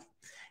to have?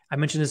 I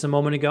mentioned this a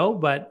moment ago,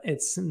 but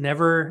it's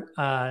never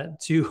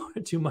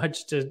too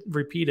much to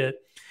repeat it.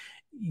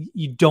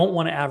 You don't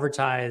want to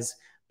advertise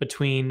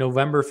between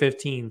November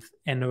 15th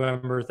and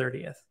November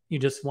 30th. You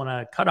just want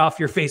to cut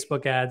off your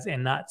Facebook ads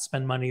and not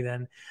spend money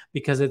then,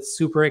 because it's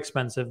super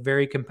expensive,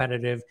 very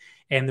competitive,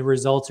 and the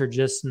results are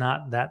just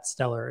not that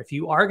stellar. If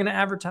you are going to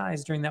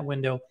advertise during that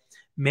window,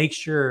 make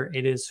sure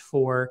it is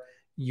for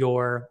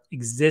your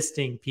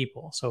existing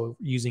people. So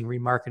using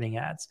remarketing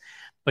ads,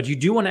 but you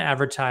do want to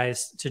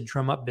advertise to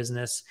drum up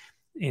business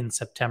in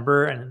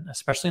September and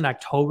especially in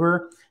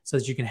October, so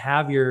that you can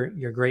have your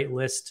great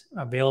list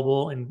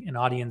available and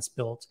audience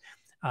built.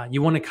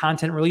 You want a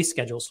content release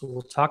schedule. So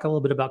we'll talk a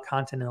little bit about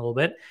content in a little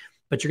bit,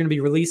 but you're going to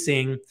be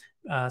releasing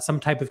some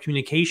type of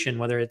communication,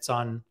 whether it's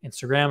on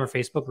Instagram or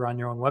Facebook or on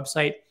your own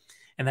website.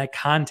 And that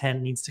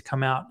content needs to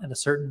come out at a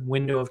certain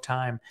window of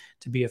time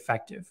to be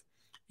effective.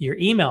 Your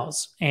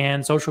emails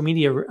and social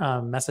media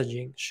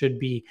messaging should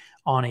be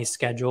on a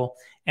schedule.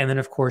 And then,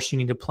 of course, you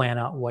need to plan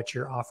out what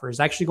your offer is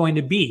actually going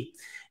to be.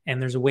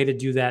 And there's a way to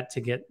do that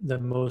to get the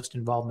most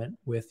involvement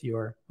with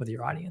your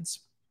audience.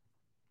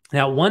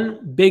 Now,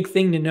 one big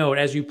thing to note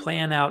as you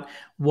plan out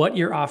what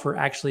your offer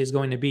actually is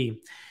going to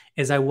be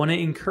is I want to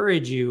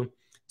encourage you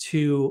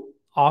to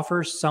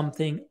offer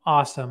something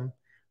awesome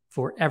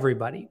for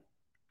everybody.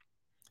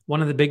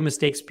 One of the big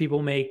mistakes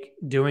people make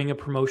doing a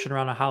promotion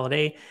around a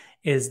holiday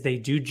is they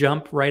do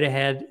jump right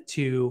ahead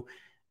to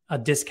a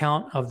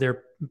discount of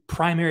their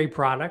primary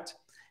product.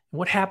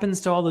 What happens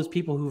to all those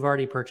people who've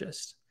already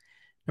purchased?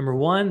 Number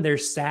one, they're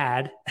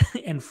sad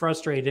and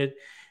frustrated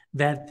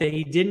that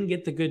they didn't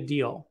get the good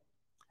deal.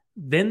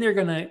 Then they're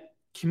going to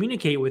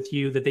communicate with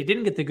you that they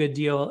didn't get the good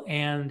deal,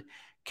 and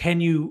can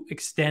you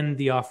extend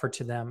the offer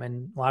to them?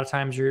 And a lot of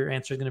times your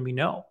answer is going to be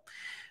no.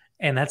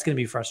 And that's going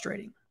to be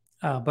frustrating.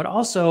 But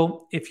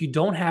also, if you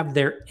don't have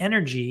their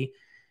energy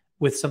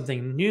with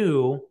something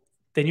new,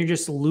 then you're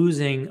just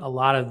losing a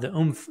lot of the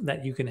oomph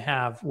that you can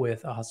have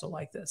with a hustle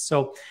like this.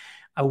 So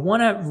I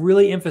want to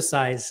really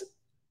emphasize,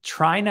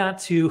 try not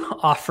to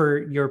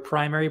offer your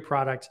primary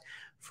product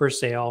for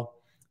sale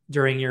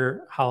during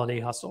your holiday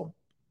hustle.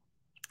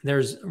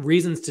 There's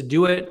reasons to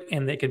do it,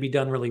 and it can be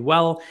done really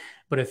well.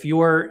 But if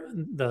you're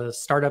the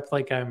startup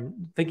like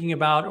I'm thinking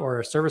about, or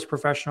a service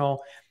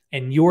professional,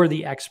 and you're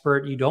the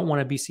expert, you don't want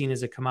to be seen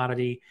as a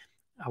commodity,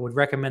 I would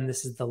recommend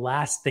this is the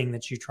last thing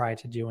that you try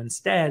to do.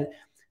 Instead,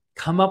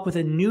 come up with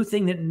a new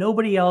thing that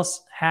nobody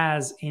else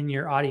has in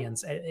your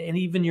audience, and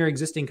even your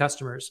existing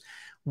customers.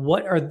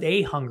 What are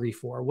they hungry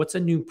for? What's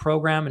a new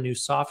program, a new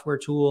software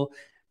tool,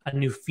 a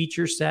new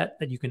feature set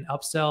that you can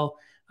upsell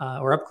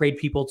or upgrade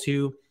people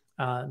to?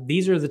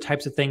 These are the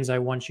types of things I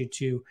want you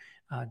to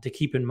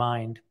keep in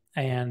mind.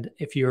 And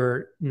if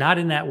you're not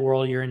in that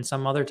world, you're in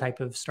some other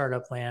type of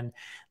startup land,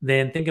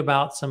 then think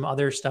about some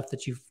other stuff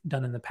that you've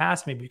done in the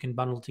past. Maybe you can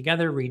bundle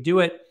together,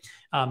 redo it.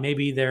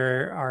 Maybe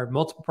there are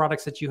multiple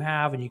products that you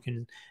have and you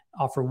can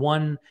offer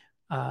one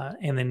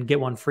and then get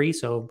one free.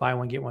 So buy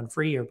one, get one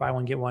free, or buy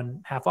one, get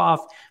one half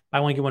off. Buy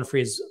one, get one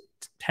free is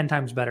 10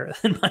 times better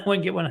than buy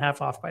one, get one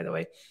half off, by the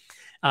way.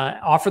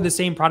 Offer the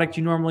same product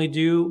you normally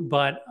do,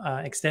 but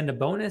extend a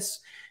bonus.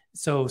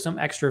 So some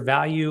extra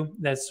value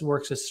that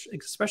works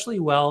especially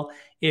well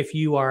if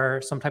you are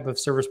some type of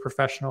service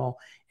professional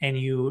and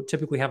you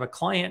typically have a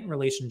client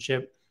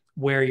relationship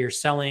where you're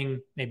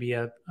selling maybe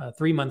a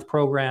 3-month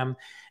program.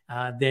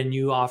 Then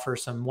you offer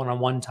some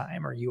one-on-one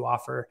time, or you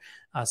offer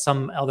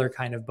some other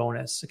kind of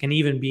bonus. It can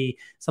even be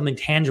something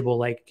tangible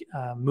like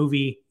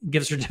movie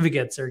gift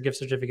certificates, or gift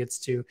certificates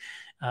to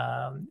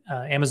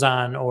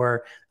Amazon,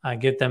 or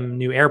get them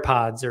new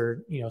AirPods,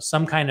 or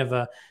some kind of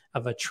a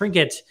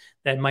trinket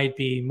that might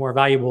be more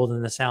valuable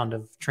than the sound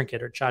of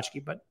trinket or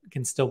tchotchke, but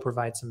can still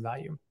provide some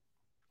value.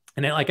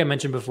 And then, like I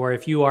mentioned before,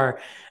 if you are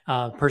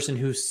a person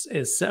who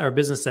is, or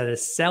business that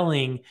is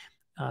selling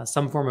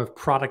some form of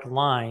product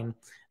line,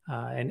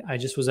 and I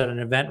just was at an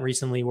event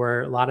recently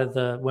where a lot of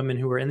the women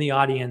who were in the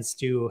audience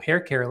do a hair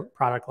care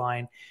product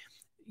line,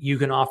 you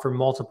can offer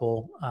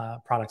multiple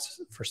products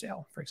for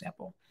sale, for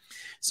example.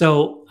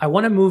 So I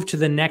want to move to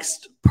the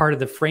next part of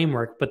the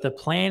framework, but the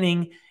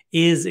planning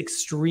is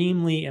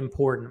extremely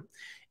important.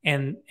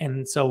 And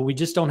so we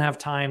just don't have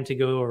time to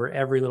go over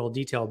every little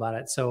detail about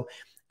it. So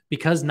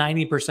because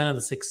 90% of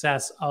the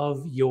success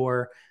of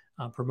your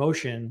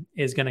promotion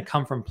is going to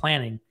come from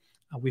planning,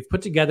 we've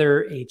put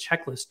together a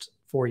checklist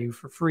for you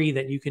for free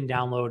that you can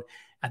download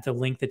at the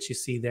link that you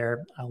see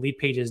there,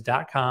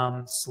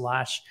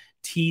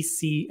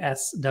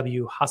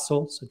 leadpages.com/TCSW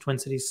hustle. So Twin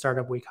Cities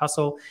Startup Week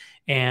hustle.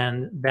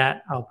 And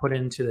that I'll put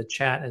into the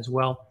chat as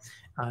well.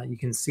 You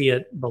can see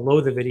it below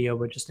the video,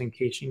 but just in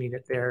case you need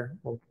it there,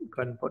 we'll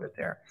go ahead and put it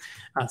there.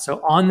 So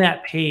on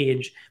that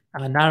page,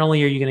 not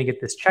only are you going to get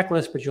this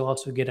checklist, but you'll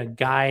also get a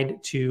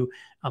guide to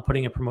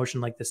putting a promotion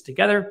like this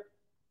together.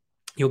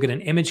 You'll get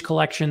an image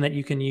collection that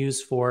you can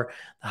use for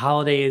the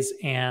holidays,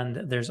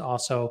 and there's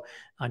also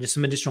just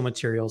some additional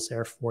materials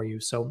there for you.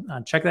 So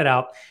check that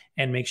out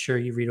and make sure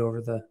you read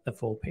over the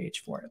full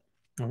page for it.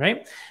 All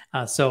right.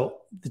 So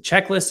the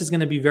checklist is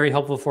going to be very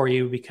helpful for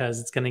you because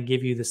it's going to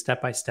give you the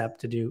step-by-step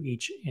to do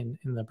each in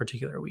the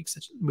particular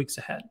weeks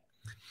ahead.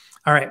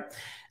 All right.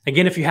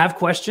 Again, if you have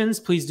questions,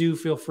 please do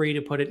feel free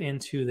to put it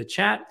into the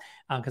chat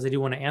because I do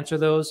want to answer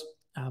those.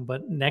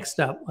 But next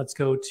up, let's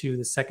go to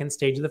the second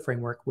stage of the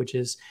framework, which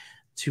is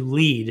to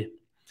lead.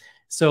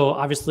 So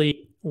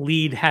obviously,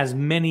 lead has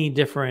many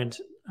different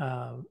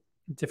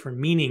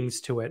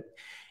meanings to it.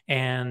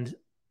 And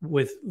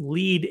with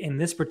lead in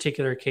this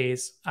particular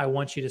case, I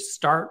want you to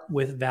start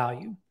with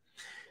value.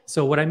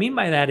 So what I mean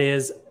by that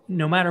is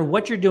no matter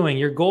what you're doing,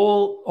 your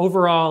goal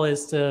overall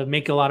is to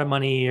make a lot of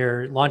money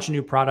or launch a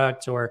new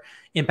product or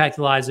impact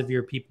the lives of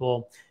your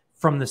people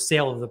from the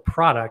sale of the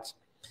product.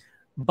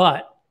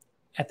 But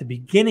at the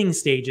beginning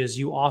stages,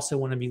 you also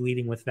want to be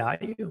leading with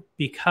value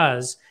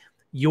because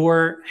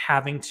you're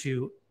having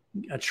to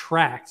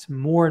attract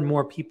more and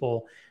more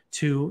people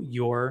to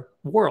your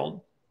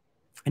world.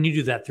 And you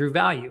do that through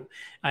value.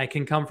 It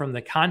can come from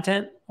the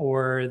content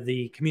or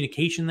the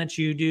communication that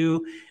you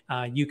do.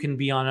 You can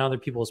be on other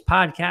people's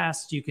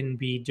podcasts. You can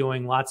be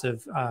doing lots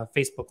of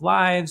Facebook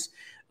Lives,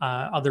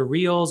 other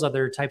reels,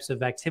 other types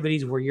of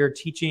activities where you're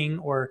teaching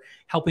or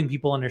helping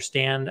people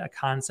understand a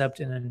concept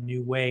in a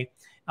new way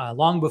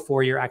long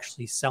before you're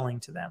actually selling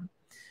to them.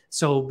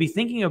 So be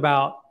thinking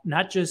about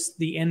not just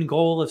the end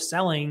goal of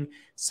selling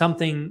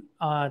something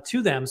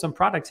to them, some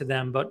product to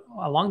them, but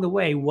along the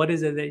way, what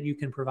is it that you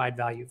can provide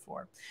value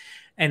for?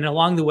 And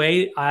along the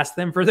way, ask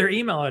them for their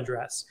email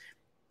address.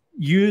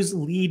 Use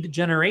lead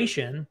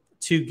generation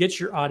to get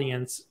your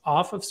audience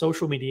off of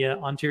social media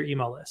onto your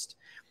email list.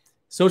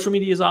 Social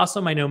media is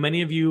awesome. I know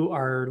many of you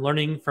are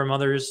learning from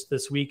others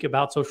this week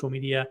about social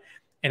media,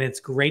 and it's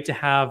great to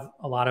have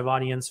a lot of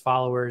audience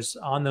followers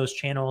on those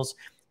channels.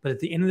 But at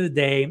the end of the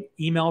day,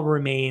 email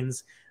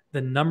remains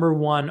the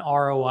 #1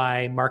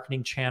 ROI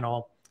marketing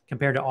channel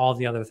compared to all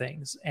the other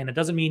things. And it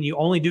doesn't mean you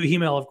only do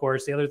email, of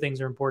course. The other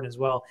things are important as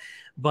well.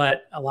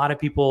 But a lot of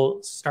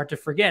people start to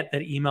forget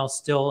that email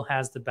still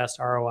has the best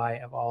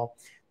ROI of all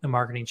the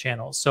marketing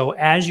channels. So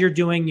as you're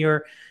doing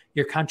your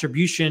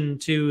contribution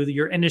to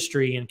your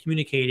industry and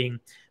communicating,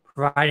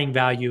 providing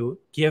value,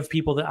 give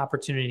people the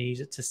opportunity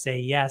to say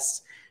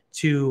yes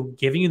to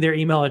giving you their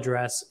email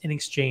address in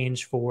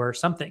exchange for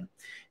something.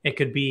 It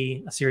could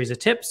be a series of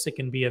tips. It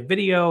can be a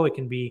video. It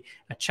can be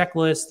a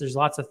checklist. There's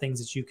lots of things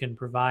that you can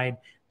provide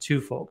to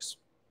folks.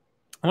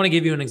 I want to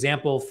give you an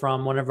example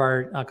from one of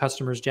our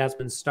customers,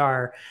 Jasmine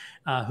Starr,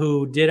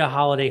 who did a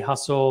holiday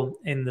hustle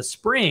in the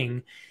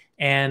spring.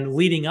 And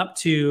leading up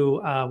to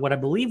what I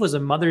believe was a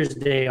Mother's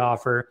Day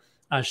offer,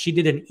 she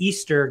did an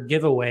Easter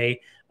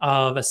giveaway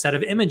of a set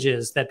of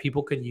images that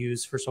people could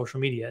use for social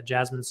media.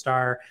 Jasmine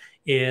Starr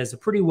is a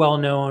pretty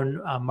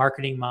well-known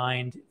marketing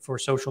mind for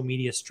social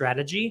media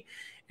strategy.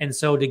 And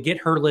so to get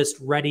her list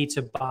ready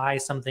to buy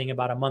something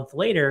about a month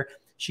later,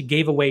 she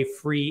gave away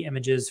free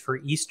images for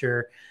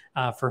Easter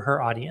for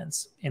her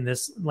audience. In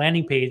this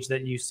landing page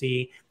that you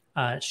see,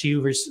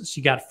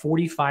 she got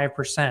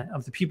 45%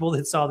 of the people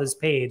that saw this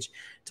page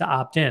to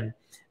opt in.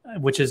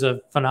 which is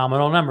a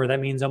phenomenal number. That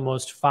means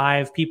almost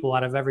 5 people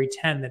out of every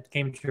 10 that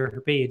came to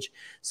her page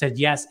said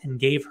yes and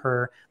gave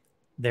her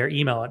their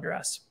email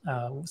address.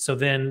 So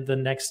then the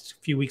next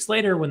few weeks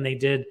later, when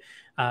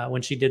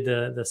she did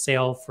the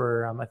sale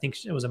for, I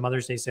think it was a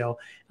Mother's Day sale,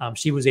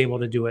 she was able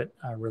to do it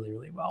really,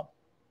 really well.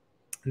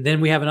 And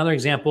then we have another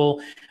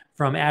example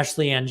from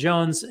Ashley Ann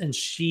Jones, and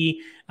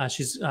she's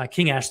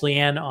King Ashley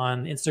Ann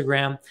on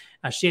Instagram.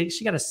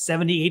 She got a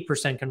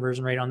 78%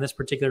 conversion rate on this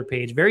particular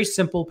page. Very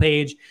simple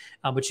page,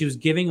 but she was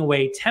giving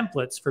away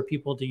templates for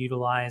people to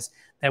utilize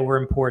that were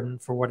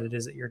important for what it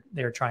is that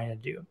they're trying to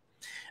do.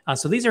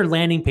 So these are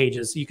landing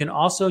pages. You can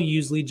also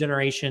use lead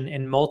generation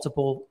in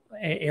multiple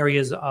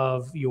areas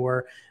of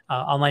your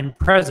online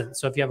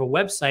presence. So if you have a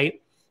website,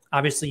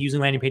 obviously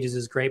using landing pages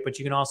is great, but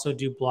you can also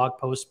do blog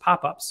post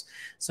pop-ups.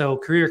 So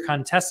Career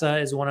Contessa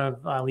is one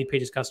of Lead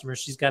Pages customers.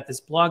 She's got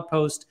this blog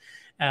post,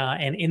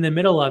 and in the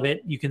middle of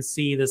it, you can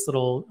see this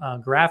little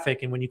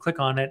graphic. And when you click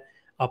on it,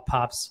 up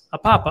pops a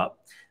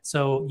pop-up.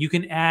 So you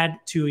can add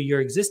to your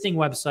existing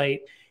website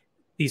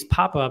these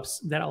pop-ups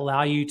that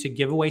allow you to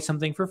give away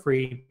something for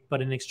free,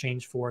 but in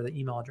exchange for the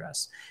email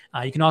address.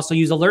 You can also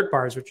use alert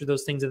bars, which are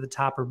those things at the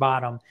top or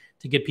bottom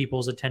to get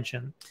people's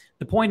attention.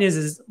 The point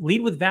is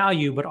lead with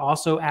value, but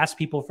also ask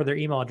people for their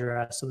email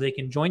address so they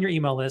can join your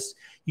email list.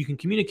 You can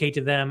communicate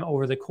to them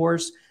over the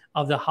course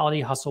of the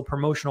Holiday Hustle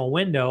promotional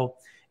window,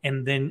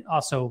 and then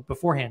also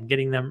beforehand,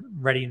 getting them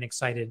ready and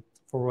excited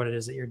for what it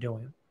is that you're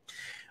doing.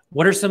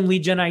 What are some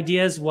lead gen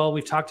ideas? Well,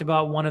 we've talked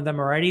about one of them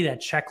already.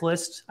 That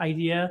checklist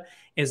idea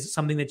is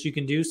something that you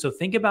can do. So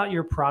think about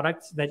your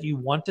product that you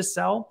want to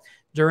sell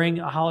during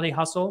a holiday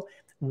hustle.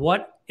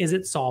 What is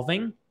it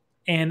solving?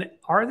 And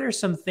are there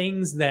some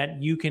things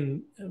that you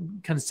can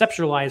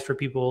conceptualize for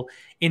people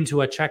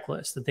into a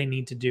checklist that they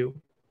need to do?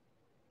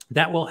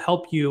 That will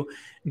help you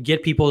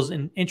get people's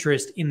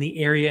interest in the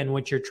area in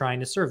which you're trying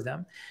to serve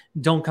them.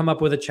 Don't come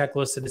up with a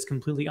checklist that is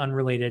completely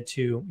unrelated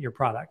to your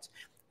product.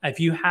 If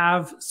you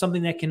have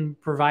something that can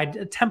provide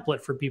a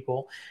template for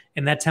people,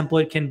 and that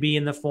template can be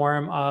in the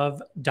form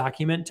of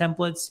document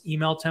templates,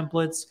 email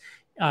templates,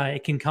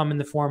 it can come in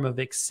the form of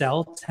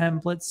Excel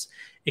templates,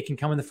 it can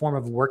come in the form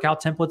of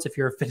workout templates if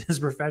you're a fitness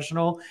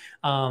professional.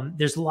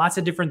 There's lots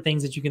of different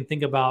things that you can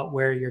think about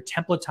where you're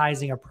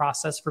templatizing a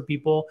process for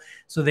people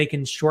so they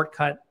can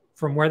shortcut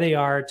from where they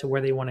are to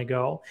where they want to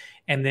go.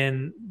 And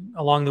then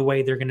along the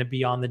way, they're going to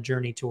be on the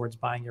journey towards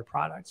buying your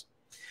product.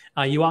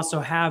 You also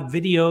have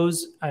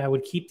videos. I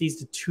would keep these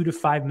to 2 to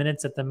 5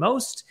 minutes at the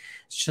most.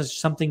 It's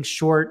just something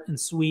short and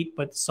sweet,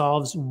 but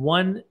solves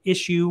one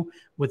issue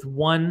with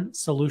one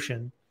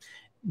solution.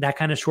 That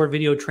kind of short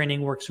video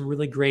training works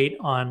really great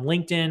on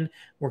LinkedIn,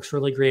 works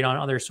really great on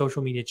other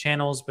social media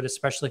channels, but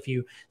especially if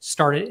you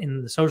start it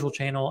in the social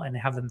channel and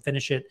have them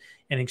finish it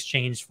in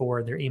exchange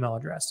for their email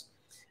address.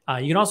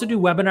 You can also do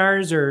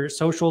webinars or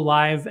social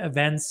live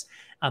events.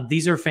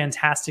 These are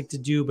fantastic to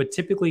do, but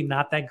typically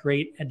not that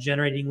great at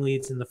generating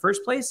leads in the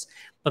first place,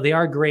 but they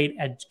are great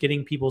at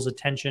getting people's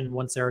attention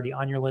once they're already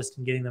on your list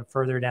and getting them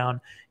further down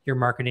your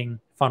marketing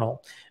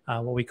funnel,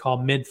 what we call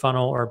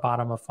mid-funnel or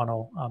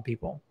bottom-of-funnel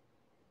people.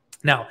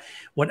 Now,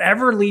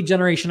 whatever lead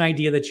generation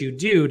idea that you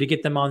do to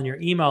get them on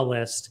your email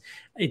list,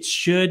 it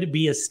should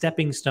be a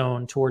stepping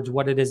stone towards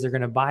what it is they're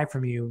going to buy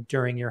from you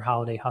during your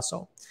holiday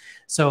hustle.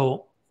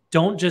 So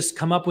don't just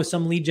come up with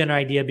some lead gen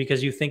idea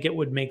because you think it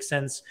would make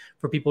sense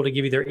for people to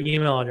give you their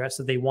email address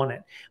that they want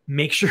it.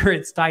 Make sure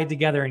it's tied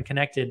together and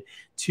connected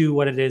to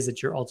what it is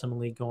that you're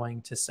ultimately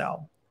going to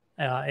sell.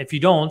 If you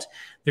don't,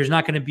 there's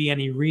not going to be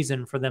any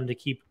reason for them to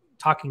keep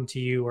talking to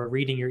you or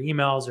reading your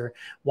emails or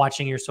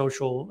watching your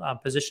social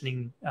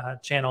positioning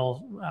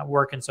channel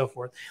work and so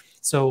forth.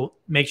 So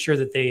make sure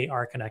that they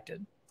are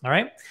connected. All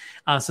right.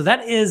 So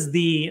that is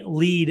the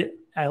lead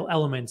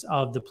element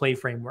of the play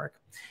framework.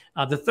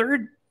 The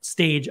third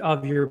stage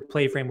of your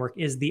play framework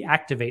is the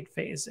activate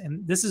phase.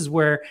 And this is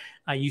where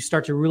you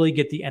start to really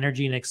get the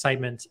energy and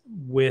excitement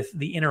with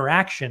the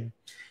interaction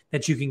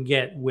that you can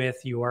get with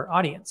your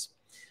audience.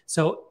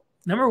 So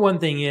number one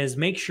thing is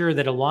make sure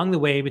that along the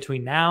way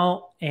between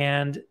now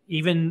and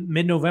even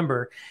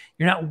mid-November,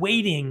 you're not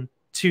waiting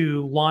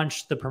to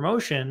launch the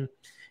promotion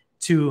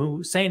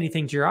to say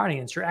anything to your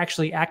audience. You're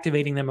actually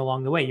activating them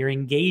along the way. You're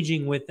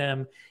engaging with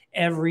them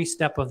every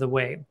step of the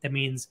way. That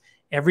means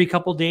every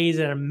couple days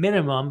at a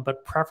minimum,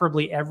 but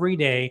preferably every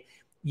day,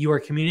 you are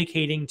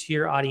communicating to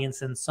your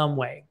audience in some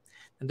way.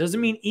 That doesn't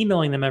mean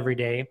emailing them every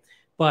day,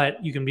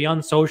 but you can be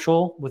on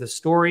social with a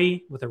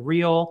story, with a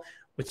reel,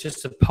 with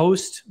just a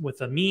post,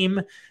 with a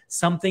meme,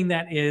 something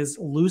that is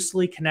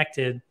loosely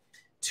connected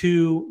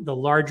to the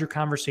larger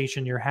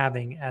conversation you're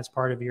having as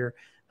part of your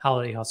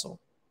holiday hustle.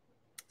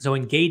 So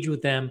engage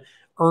with them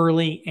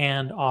early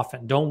and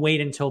often. Don't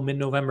wait until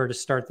mid-November to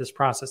start this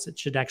process. It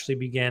should actually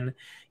begin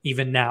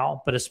even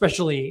now, but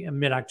especially in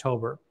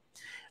mid-October.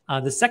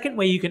 The second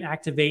way you can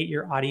activate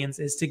your audience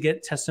is to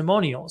get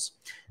testimonials.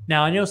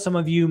 Now, I know some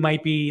of you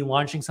might be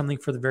launching something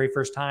for the very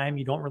first time.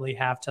 You don't really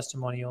have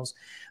testimonials,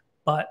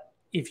 but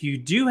if you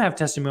do have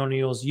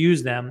testimonials,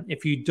 use them.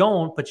 If you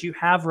don't, but you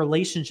have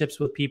relationships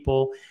with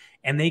people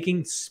and they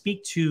can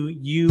speak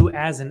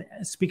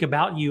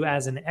about you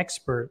as an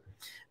expert.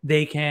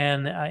 They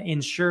can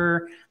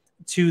ensure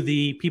to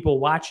the people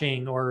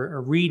watching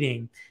or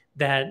reading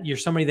that you're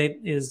somebody that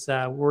is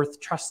worth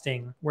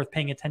trusting, worth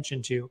paying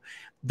attention to.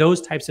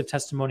 Those types of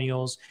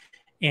testimonials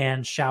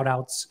and shout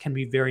outs can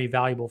be very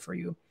valuable for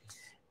you.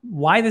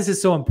 Why this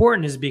is so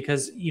important is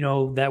because,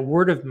 that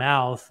word of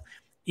mouth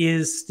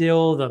is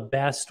still the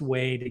best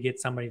way to get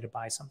somebody to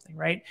buy something,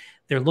 right?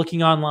 They're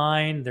looking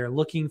online, they're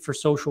looking for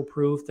social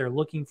proof, they're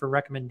looking for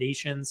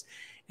recommendations.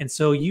 And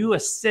so you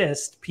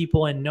assist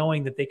people in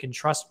knowing that they can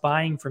trust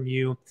buying from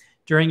you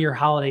during your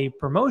holiday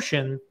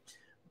promotion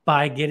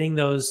by getting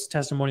those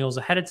testimonials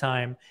ahead of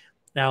time.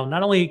 Now,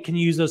 not only can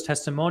you use those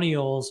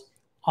testimonials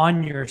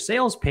on your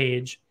sales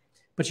page,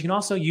 but you can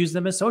also use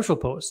them as social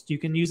posts. You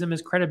can use them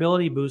as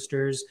credibility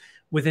boosters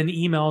within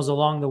emails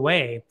along the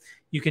way.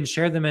 You can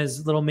share them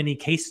as little mini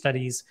case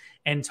studies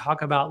and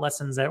talk about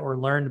lessons that were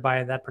learned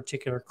by that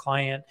particular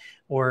client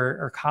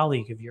or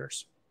colleague of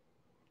yours.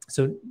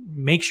 So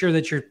make sure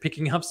that you're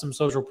picking up some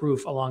social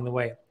proof along the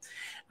way.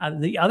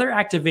 The other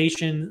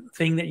activation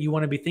thing that you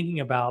want to be thinking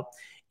about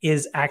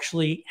is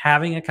actually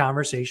having a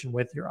conversation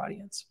with your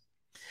audience.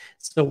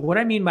 So what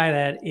I mean by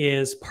that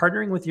is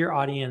partnering with your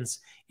audience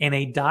in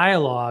a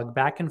dialogue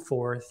back and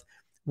forth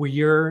where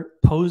you're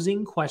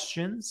posing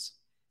questions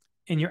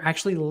and you're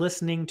actually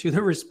listening to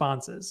the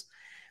responses.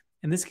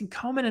 And this can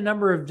come in a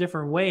number of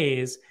different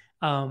ways.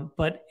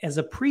 But as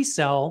a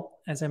pre-sell,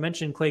 as I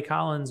mentioned, Clay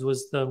Collins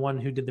was the one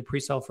who did the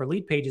pre-sell for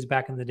Lead Pages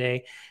back in the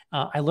day.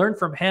 I learned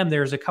from him,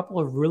 there's a couple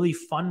of really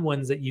fun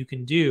ones that you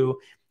can do.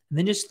 And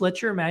then just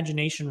let your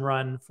imagination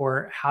run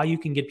for how you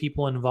can get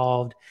people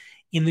involved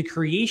in the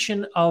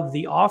creation of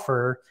the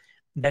offer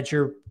that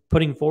you're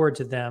putting forward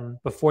to them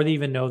before they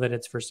even know that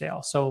it's for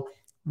sale. So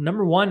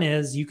number one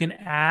is you can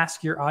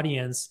ask your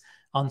audience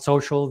on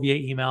social, via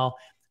email,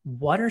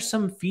 what are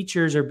some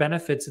features or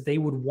benefits that they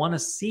would want to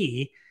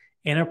see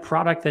in a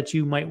product that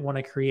you might want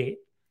to create?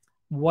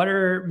 What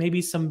are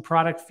maybe some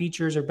product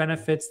features or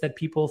benefits that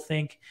people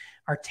think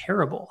are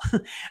terrible?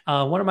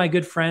 One of my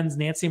good friends,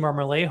 Nancy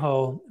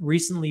Marmolejo,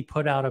 recently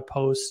put out a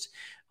post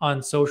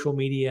on social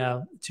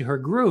media to her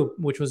group,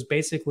 which was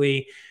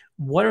basically,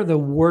 what are the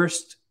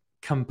worst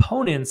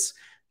components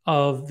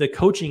of the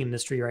coaching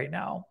industry right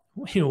now?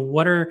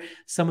 What are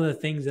some of the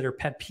things that are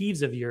pet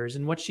peeves of yours?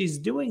 And what she's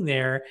doing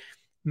there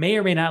may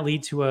or may not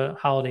lead to a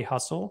holiday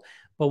hustle,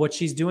 but what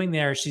she's doing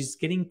there, she's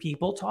getting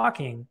people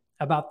talking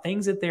about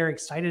things that they're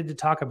excited to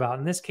talk about.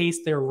 In this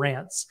case, their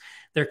rants,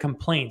 their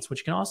complaints,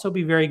 which can also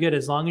be very good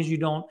as long as you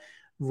don't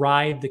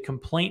ride the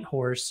complaint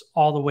horse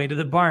all the way to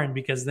the barn,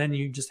 because then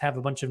you just have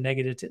a bunch of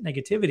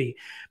negativity.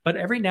 But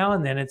every now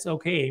and then it's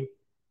okay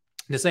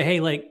to say,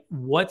 hey, like,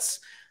 what's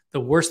the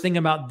worst thing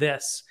about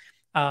this?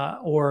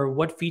 Or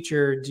what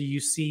feature do you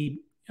see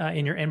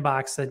in your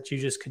inbox that you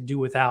just could do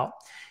without?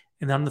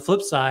 And on the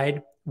flip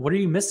side, what are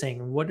you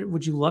missing? What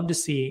would you love to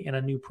see in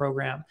a new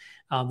program?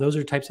 Those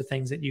are types of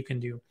things that you can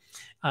do.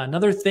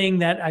 Another thing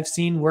that I've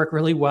seen work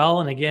really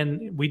well, and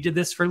again, we did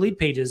this for Lead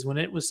Pages when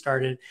it was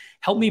started,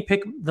 help me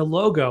pick the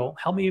logo,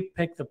 help me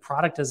pick the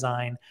product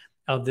design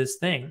of this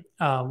thing.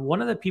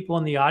 One of the people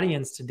in the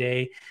audience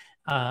today,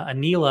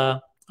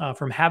 Anila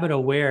from Habit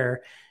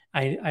Aware,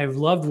 I've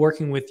loved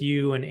working with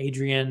you and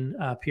Adrian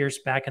Pierce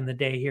back in the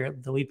day here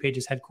at the Lead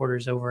Pages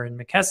headquarters over in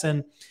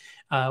McKesson,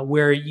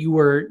 where you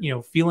were,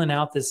 feeling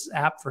out this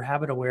app for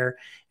Habit Aware,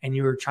 and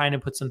you were trying to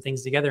put some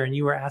things together, and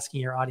you were asking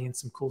your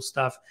audience some cool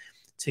stuff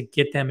to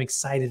get them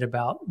excited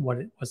about what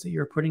it was that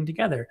you're putting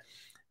together.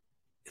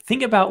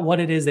 Think about what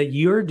it is that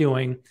you're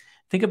doing.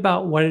 Think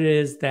about what it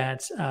is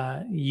that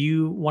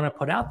you want to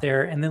put out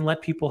there, and then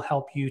let people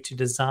help you to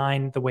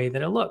design the way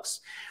that it looks.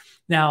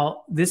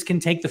 Now, this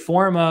can take the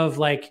form of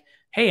like,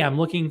 hey, I'm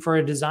looking for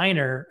a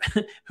designer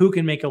who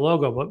can make a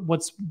logo. But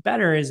what's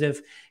better is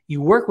if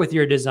you work with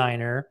your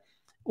designer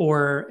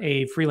or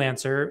a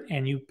freelancer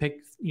and you pick,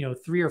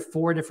 3 or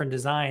 4 different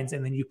designs,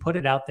 and then you put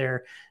it out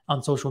there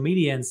on social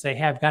media and say,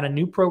 hey, I've got a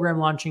new program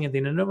launching at the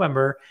end of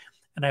November,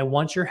 and I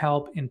want your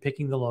help in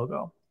picking the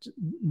logo.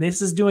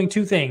 This is doing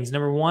 2 things.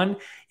 Number one,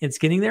 it's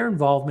getting their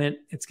involvement.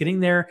 It's getting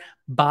their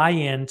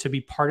buy-in to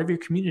be part of your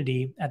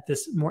community at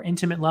this more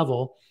intimate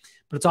level.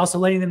 But it's also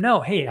letting them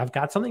know, hey, I've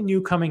got something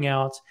new coming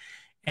out.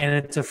 And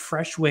it's a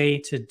fresh way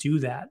to do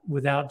that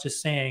without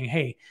just saying,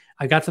 hey,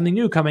 I've got something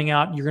new coming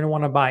out, you're going to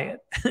want to buy it.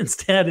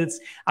 Instead, it's,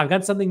 I've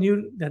got something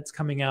new that's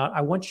coming out,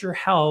 I want your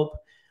help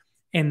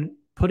in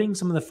putting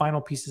some of the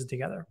final pieces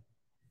together.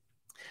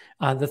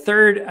 The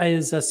third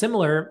is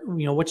similar,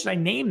 what should I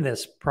name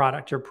this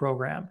product or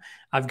program?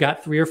 I've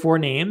got 3 or 4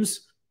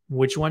 names.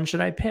 Which one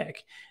should I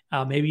pick?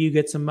 Maybe you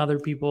get some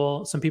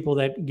people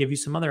that give you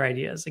some other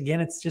ideas.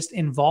 Again, it's just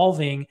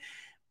involving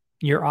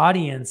your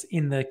audience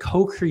in the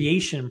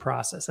co-creation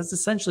process. That's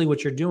essentially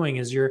what you're doing,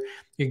 is you're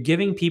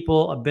giving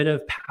people a bit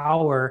of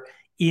power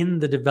in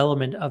the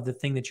development of the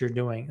thing that you're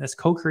doing. This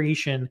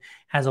co-creation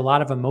has a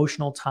lot of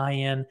emotional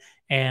tie-in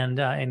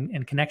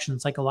and connection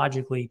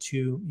psychologically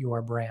to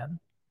your brand.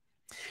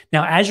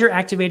 Now, as you're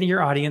activating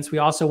your audience, we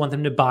also want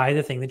them to buy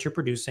the thing that you're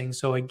producing.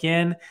 So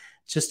again,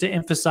 just to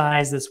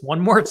emphasize this one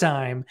more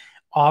time,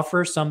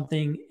 offer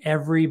something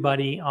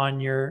everybody on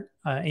your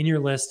in your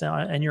list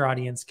and your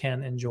audience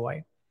can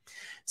enjoy.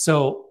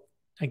 So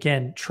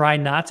again, try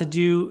not to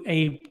do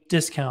a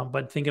discount,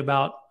 but think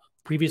about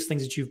previous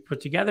things that you've put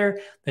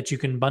together that you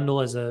can bundle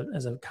as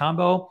a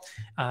combo.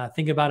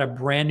 Think about a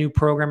brand new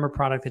program or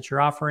product that you're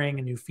offering,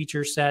 a new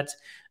feature set,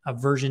 a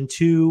version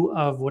 2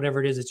 of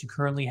whatever it is that you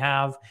currently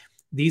have.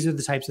 These are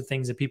the types of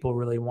things that people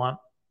really want.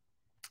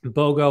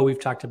 BOGO, we've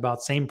talked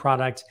about, same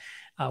product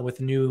with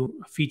new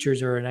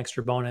features or an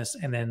extra bonus,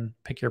 and then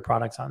pick your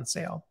products on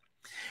sale.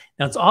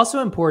 Now, it's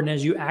also important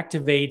as you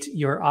activate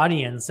your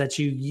audience that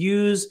you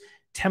use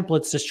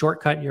templates to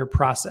shortcut your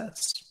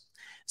process.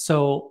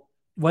 So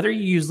whether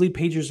you use Lead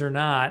Pages or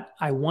not,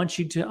 I want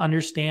you to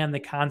understand the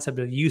concept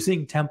of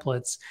using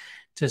templates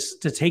to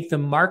take the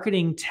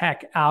marketing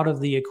tech out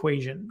of the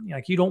equation.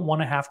 Like, you don't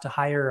want to have to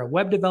hire a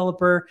web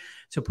developer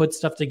to put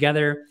stuff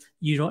together.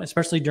 You don't,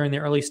 especially during the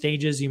early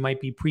stages, you might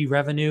be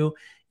pre-revenue.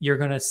 You're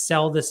going to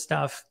sell this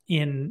stuff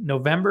in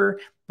November,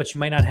 but you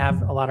might not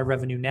have a lot of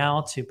revenue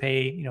now to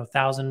pay,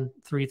 $1,000,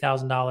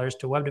 $3,000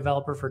 to a web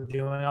developer for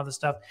doing all this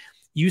stuff.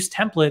 Use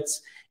templates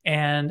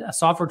and a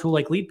software tool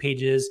like Lead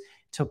Pages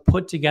to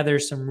put together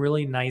some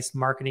really nice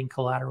marketing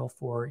collateral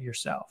for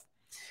yourself.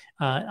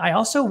 I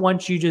also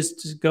want you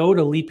just to go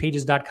to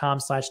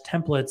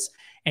leadpages.com/templates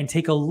and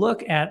take a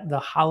look at the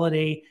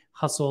holiday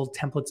hustle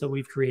templates that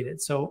we've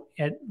created. So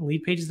at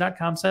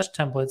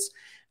leadpages.com/templates,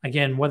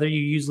 again, whether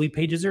you use Lead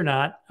Pages or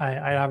not,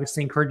 I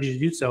obviously encourage you to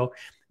do so,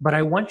 but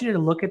I want you to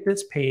look at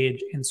this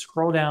page and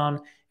scroll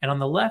down, and on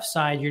the left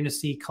side, you're going to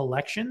see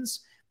collections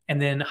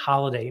and then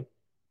holiday.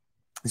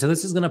 So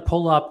this is going to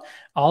pull up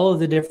all of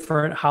the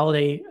different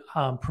holiday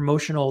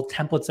promotional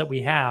templates that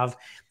we have.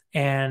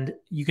 And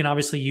you can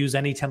obviously use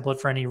any template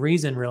for any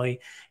reason,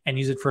 really, and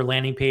use it for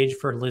landing page,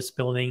 for list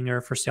building,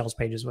 or for sales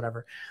pages,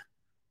 whatever.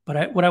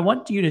 But what I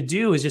want you to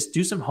do is just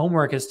do some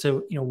homework as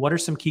to, what are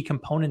some key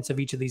components of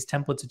each of these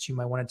templates that you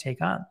might want to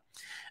take on.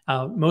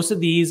 Most of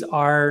these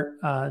are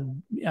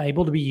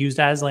able to be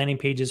used as landing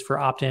pages for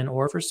opt-in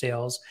or for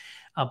sales,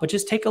 but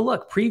just take a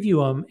look,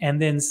 preview them,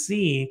 and then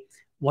see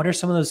what are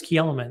some of those key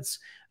elements.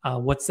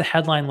 What's the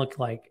headline look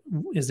like?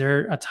 Is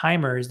there a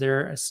timer? Is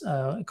there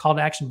a call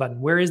to action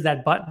button? Where is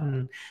that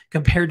button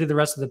compared to the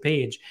rest of the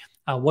page?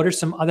 What are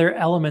some other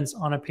elements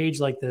on a page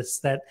like this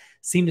that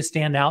seem to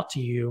stand out to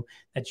you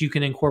that you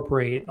can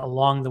incorporate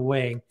along the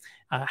way?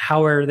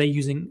 How are they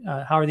using,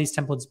 how are these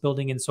templates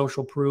building in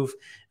social proof,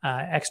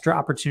 extra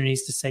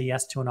opportunities to say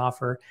yes to an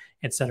offer,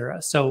 et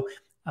cetera? So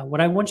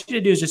what I want you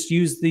to do is just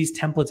use these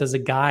templates as a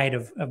guide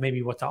of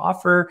maybe what to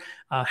offer,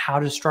 how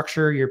to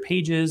structure your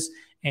pages,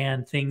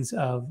 and things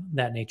of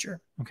that nature.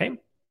 Okay.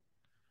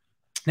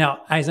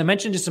 Now, as I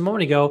mentioned just a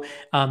moment ago,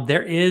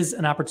 there is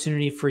an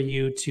opportunity for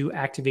you to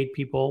activate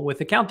people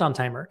with a countdown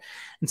timer.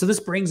 And so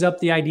this brings up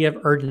the idea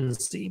of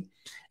urgency.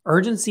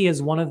 Urgency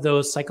is one of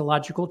those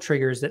psychological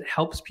triggers that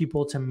helps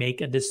people to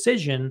make a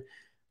decision,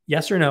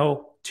 yes or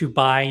no, to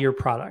buy your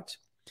product.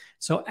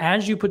 So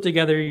as you put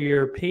together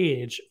your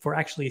page for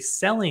actually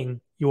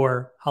selling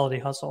your holiday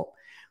hustle,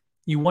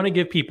 you want to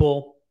give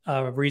people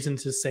a reason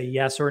to say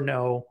yes or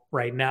no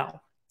right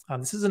now.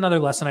 This is another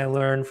lesson I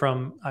learned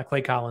from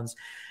Clay Collins,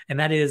 and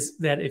that is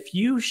that if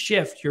you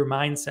shift your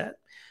mindset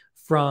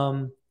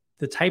from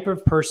the type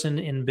of person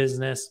in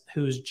business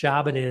whose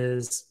job it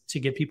is to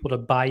get people to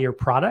buy your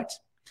product,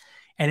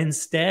 and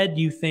instead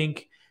you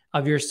think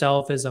of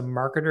yourself as a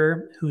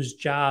marketer whose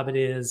job it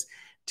is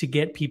to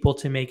get people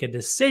to make a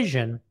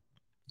decision,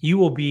 you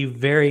will be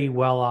very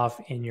well off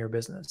in your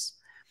business.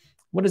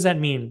 What does that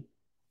mean?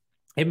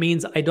 It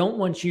means I don't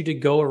want you to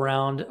go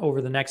around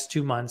over the next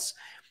 2 months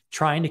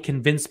trying to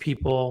convince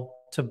people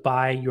to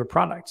buy your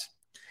product.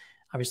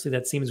 Obviously,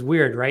 that seems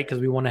weird, right?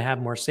 Because we want to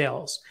have more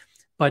sales.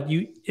 But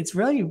it's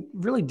really,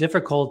 really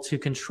difficult to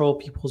control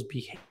people's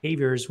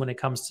behaviors when it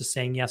comes to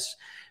saying yes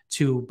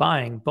to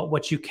buying. But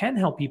what you can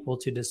help people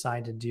to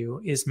decide to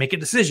do is make a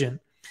decision.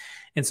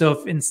 And so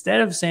if instead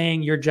of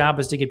saying your job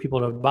is to get people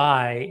to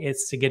buy,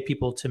 it's to get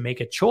people to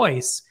make a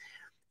choice,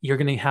 you're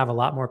going to have a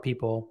lot more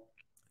people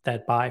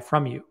that buy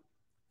from you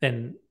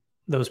than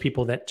those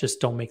people that just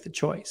don't make the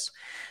choice.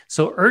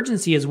 So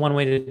urgency is one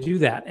way to do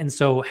that. And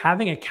so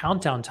having a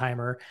countdown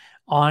timer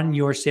on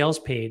your sales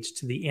page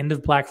to the end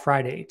of Black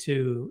Friday,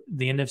 to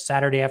the end of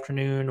Saturday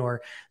afternoon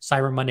or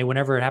Cyber Monday,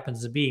 whenever it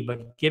happens to be,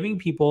 but giving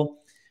people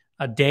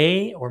a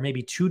day or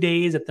maybe 2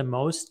 days at the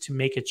most to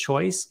make a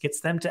choice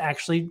gets them to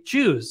actually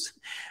choose.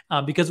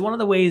 Because one of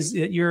the ways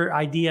that your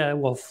idea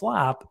will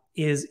flop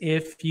is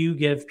if you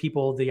give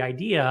people the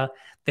idea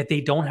that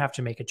they don't have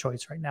to make a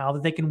choice right now,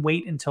 that they can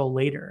wait until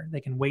later. They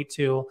can wait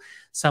till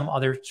some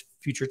other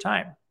future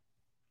time.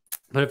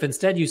 But if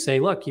instead you say,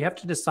 look, you have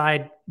to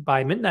decide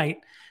by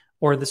midnight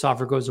or this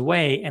offer goes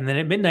away, and then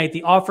at midnight,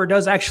 the offer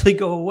does actually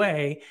go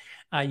away,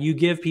 you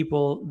give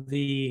people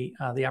the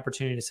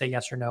opportunity to say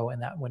yes or no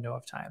in that window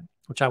of time,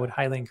 which I would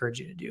highly encourage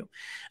you to do.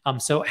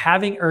 So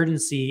having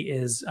urgency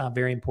is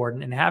very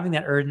important, and having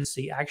that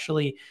urgency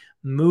actually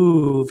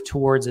move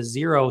towards a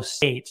zero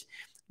state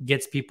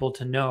gets people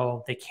to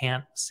know they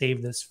can't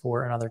save this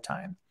for another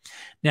time.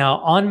 Now,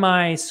 on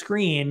my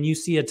screen, you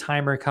see a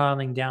timer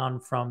counting down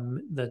from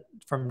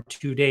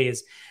 2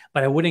 days,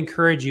 but I would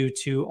encourage you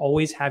to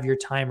always have your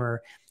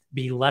timer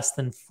be less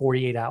than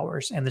 48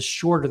 hours, and the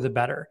shorter the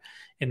better.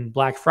 In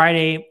Black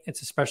Friday,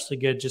 it's especially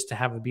good just to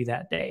have it be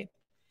that day.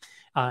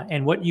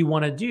 And what you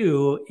want to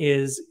do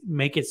is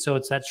make it so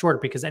it's that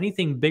short, because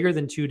anything bigger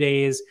than 2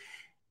 days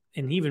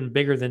and even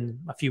bigger than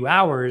a few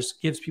hours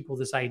gives people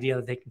this idea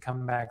that they can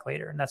come back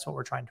later. And that's what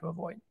we're trying to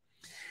avoid.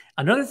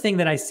 Another thing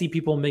that I see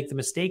people make the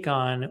mistake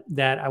on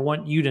that I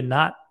want you to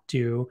not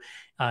do,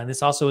 and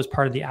this also is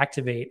part of the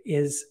Activate,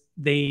 is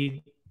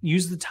they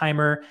use the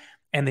timer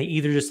and they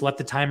either just let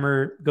the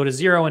timer go to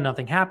zero and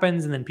nothing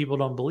happens, and then people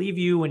don't believe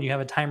you when you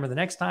have a timer the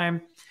next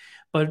time.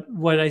 But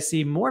what I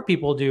see more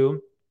people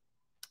do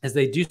is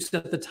they do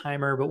set the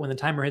timer, but when the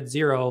timer hits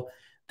zero,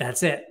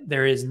 that's it.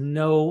 There's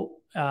no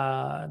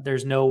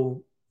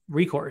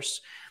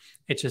recourse.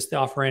 It's just the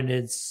offer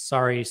ended.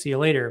 Sorry, see you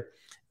later.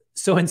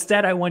 So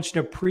instead, I want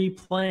you to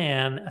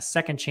pre-plan a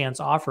second chance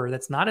offer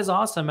that's not as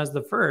awesome as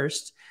the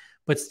first,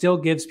 but still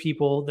gives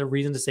people the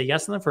reason to say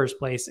yes in the first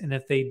place. And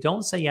if they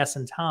don't say yes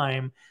in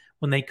time,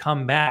 when they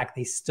come back,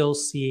 they still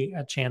see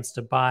a chance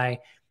to buy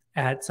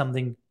at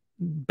something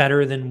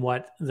better than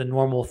what the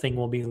normal thing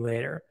will be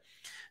later.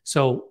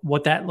 So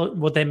what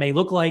that may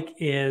look like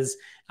is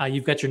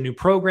you've got your new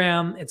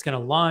program. It's going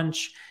to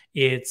launch.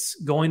 It's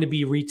going to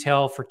be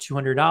retail for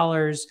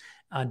 $200.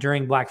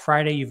 During Black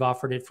Friday, you've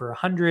offered it for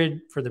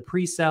 $100 for the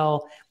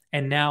pre-sale,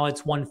 and now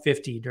it's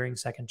 $150 during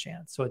second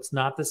chance. So it's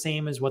not the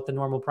same as what the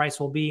normal price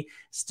will be.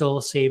 Still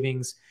a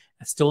savings,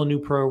 still a new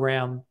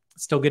program,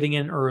 still getting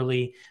in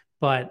early,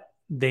 but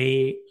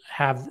then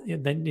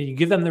you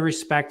give them the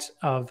respect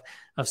of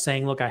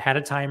saying, look, I had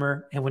a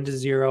timer, it went to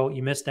zero,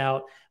 you missed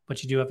out,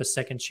 but you do have a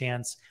second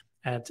chance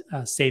at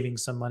saving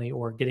some money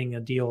or getting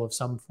a deal of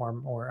some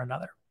form or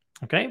another.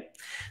 Okay,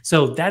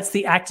 so that's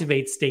the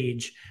Activate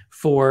stage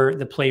for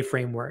the Play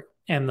framework.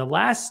 And the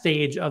last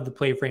stage of the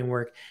Play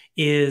framework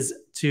is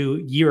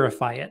to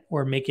yearify it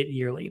or make it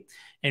yearly.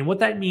 And what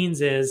that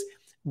means is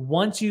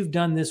once you've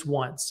done this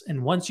once,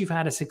 and once you've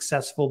had a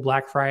successful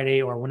Black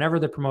Friday or whenever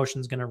the promotion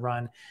is going to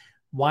run,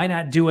 why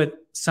not do it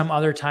some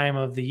other time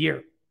of the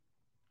year?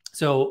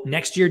 So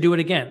next year, do it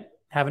again.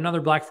 Have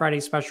another Black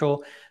Friday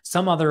special,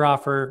 some other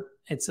offer.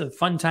 It's a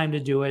fun time to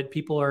do it.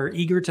 People are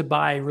eager to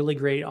buy really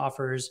great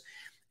offers.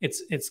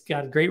 It's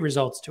got great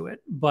results to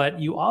it. But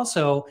you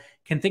also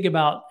can think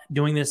about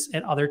doing this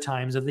at other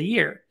times of the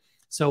year.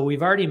 So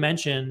we've already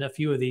mentioned a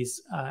few of these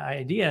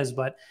ideas,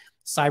 but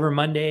Cyber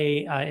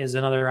Monday is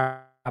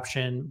another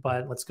option,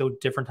 but let's go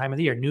different time of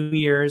the year. New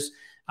Year's,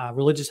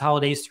 religious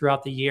holidays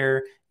throughout the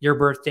year, your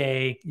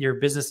birthday, your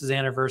business's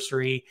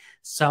anniversary,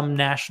 some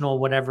national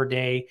whatever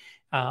day,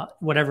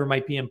 whatever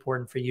might be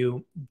important for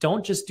you.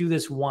 Don't just do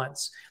this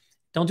once.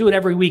 Don't do it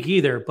every week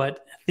either,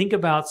 but think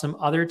about some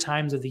other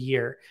times of the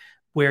year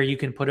where you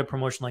can put a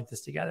promotion like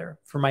this together.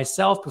 For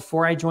myself,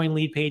 before I joined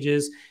Lead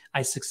Pages,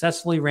 I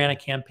successfully ran a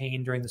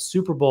campaign during the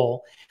Super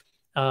Bowl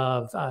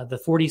of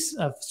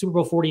Super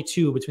Bowl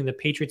 42 between the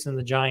Patriots and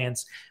the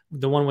Giants,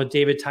 the one with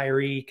David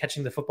Tyree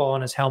catching the football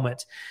on his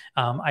helmet.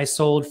 I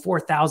sold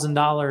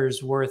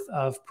 $4,000 worth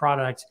of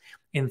product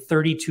in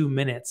 32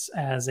 minutes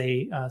as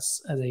a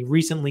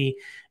recently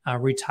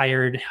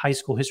retired high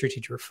school history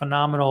teacher.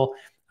 Phenomenal.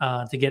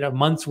 To get a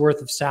month's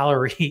worth of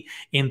salary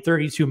in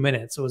 32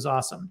 minutes. It was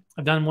awesome.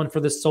 I've done one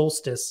for the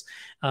solstice.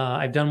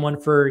 I've done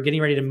one for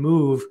getting ready to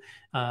move.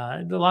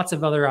 Lots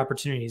of other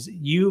opportunities.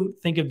 You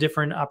think of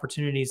different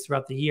opportunities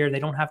throughout the year. They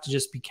don't have to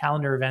just be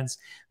calendar events.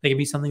 They can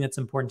be something that's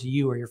important to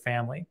you or your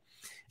family.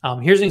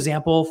 Here's an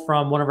example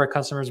from one of our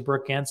customers,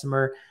 Brooke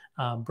Gansimer.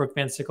 Brooke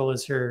Van Sickle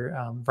is her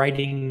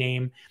writing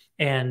name.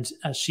 And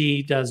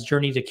she does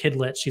Journey to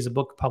Kidlit. She's a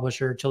book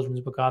publisher,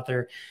 children's book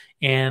author.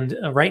 And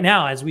right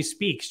now, as we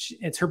speak,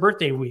 it's her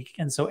birthday week.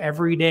 And so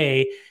every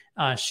day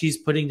she's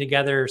putting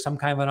together some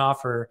kind of an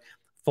offer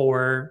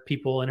for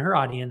people in her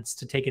audience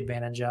to take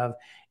advantage of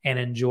and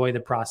enjoy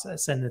the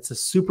process. And it's a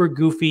super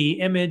goofy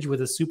image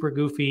with a super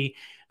goofy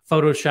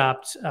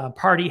photoshopped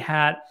party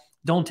hat.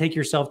 Don't take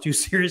yourself too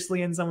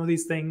seriously in some of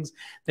these things.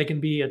 They can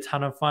be a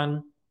ton of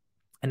fun.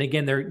 And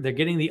again, they're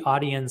getting the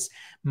audience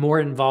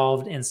more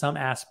involved in some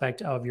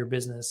aspect of your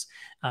business.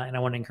 And I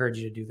want to encourage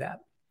you to do that.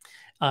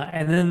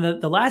 And then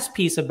the last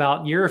piece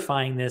about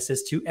yearifying this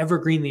is to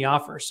evergreen the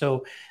offer.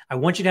 So I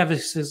want you to have a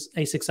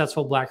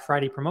successful Black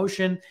Friday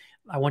promotion.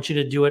 I want you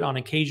to do it on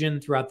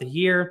occasion throughout the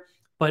year.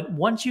 But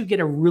once you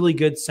get a really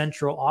good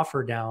central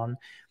offer down,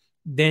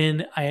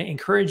 then I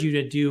encourage you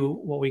to do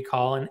what we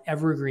call an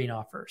evergreen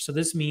offer. So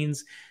this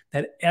means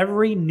that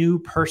every new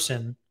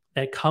person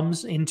that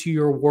comes into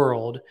your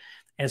world,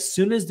 as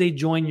soon as they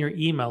join your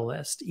email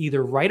list,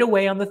 either right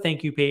away on the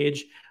thank you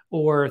page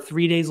or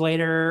 3 days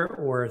later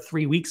or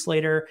 3 weeks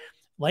later,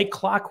 like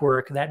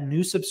clockwork, that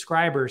new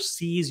subscriber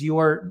sees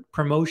your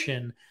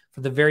promotion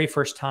for the very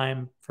first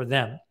time for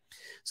them.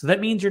 So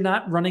that means you're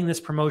not running this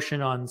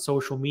promotion on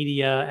social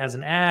media as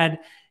an ad.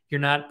 You're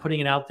not putting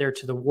it out there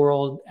to the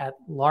world at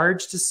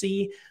large to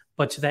see,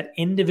 but to that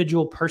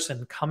individual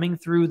person coming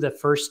through the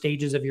first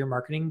stages of your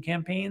marketing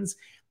campaigns,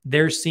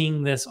 they're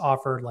seeing this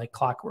offer like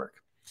clockwork.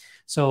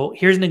 So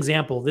here's an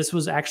example. This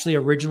was actually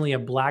originally a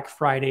Black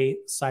Friday,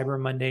 Cyber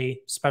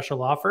Monday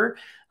special offer.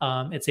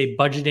 It's a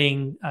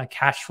budgeting,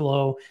 cash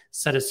flow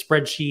set of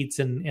spreadsheets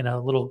and a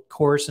little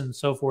course and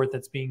so forth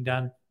that's being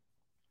done.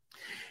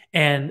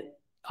 And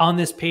on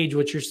this page,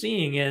 what you're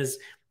seeing is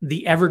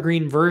the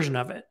evergreen version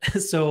of it.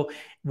 So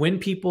when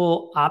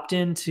people opt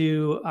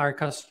into our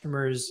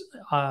customers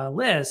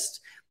list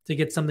to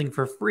get something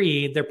for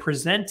free, they're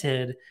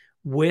presented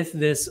with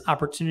this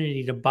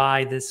opportunity to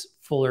buy this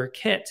fuller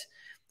kit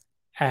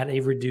at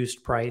a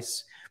reduced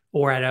price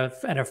or at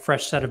a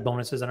fresh set of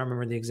bonuses. I don't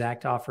remember the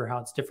exact offer, how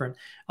it's different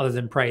other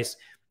than price.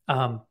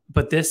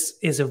 But this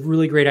is a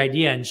really great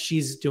idea, and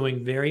she's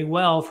doing very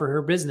well for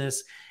her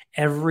business.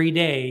 Every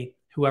day,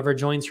 whoever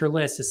joins her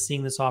list is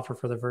seeing this offer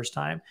for the first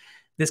time.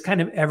 This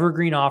kind of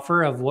evergreen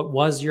offer of what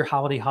was your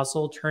holiday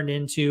hustle turned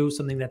into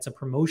something that's a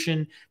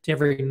promotion to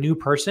every new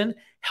person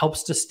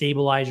helps to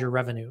stabilize your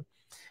revenue.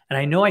 And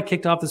I know I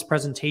kicked off this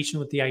presentation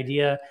with the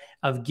idea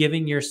of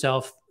giving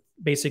yourself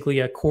basically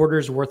a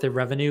quarter's worth of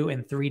revenue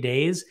in 3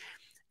 days.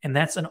 And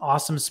that's an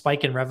awesome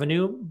spike in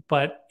revenue,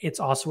 but it's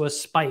also a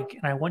spike.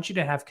 And I want you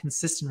to have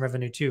consistent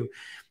revenue too.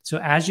 So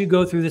as you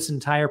go through this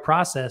entire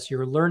process,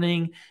 you're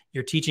learning,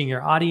 you're teaching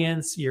your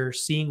audience, you're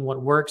seeing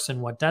what works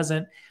and what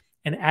doesn't.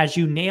 And as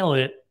you nail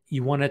it,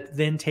 you want to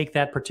then take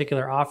that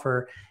particular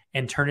offer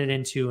and turn it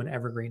into an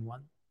evergreen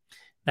one.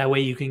 That way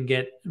you can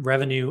get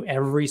revenue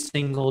every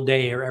single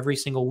day or every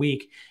single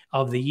week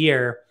of the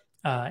year.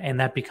 And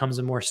that becomes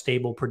a more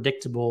stable,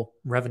 predictable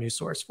revenue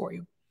source for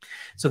you.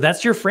 So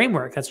that's your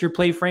framework. That's your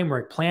play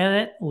framework. Plan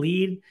it,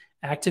 lead,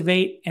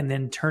 activate, and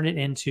then turn it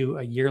into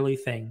a yearly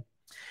thing.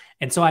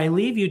 And so I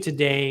leave you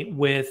today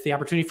with the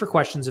opportunity for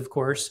questions, of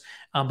course,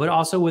 but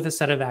also with a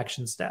set of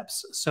action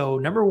steps. So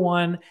number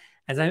one,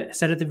 as I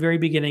said at the very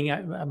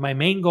beginning, my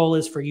main goal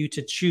is for you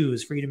to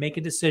choose, for you to make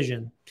a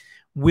decision.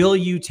 Will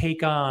you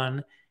take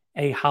on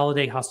a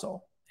holiday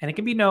hustle? And it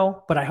can be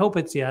no, but I hope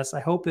it's yes. I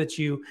hope that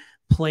you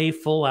play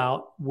full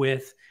out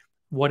with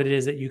what it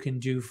is that you can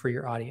do for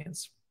your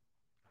audience.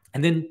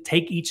 And then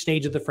take each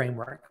stage of the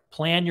framework.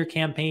 Plan your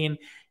campaign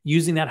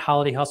using that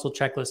holiday hustle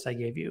checklist I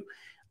gave you.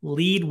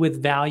 Lead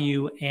with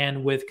value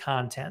and with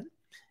content.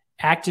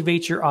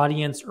 Activate your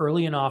audience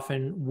early and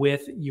often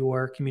with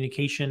your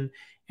communication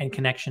and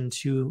connection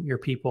to your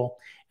people.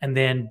 And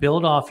then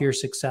build off your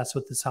success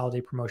with this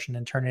holiday promotion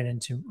and turn it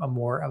into a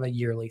more of a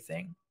yearly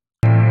thing.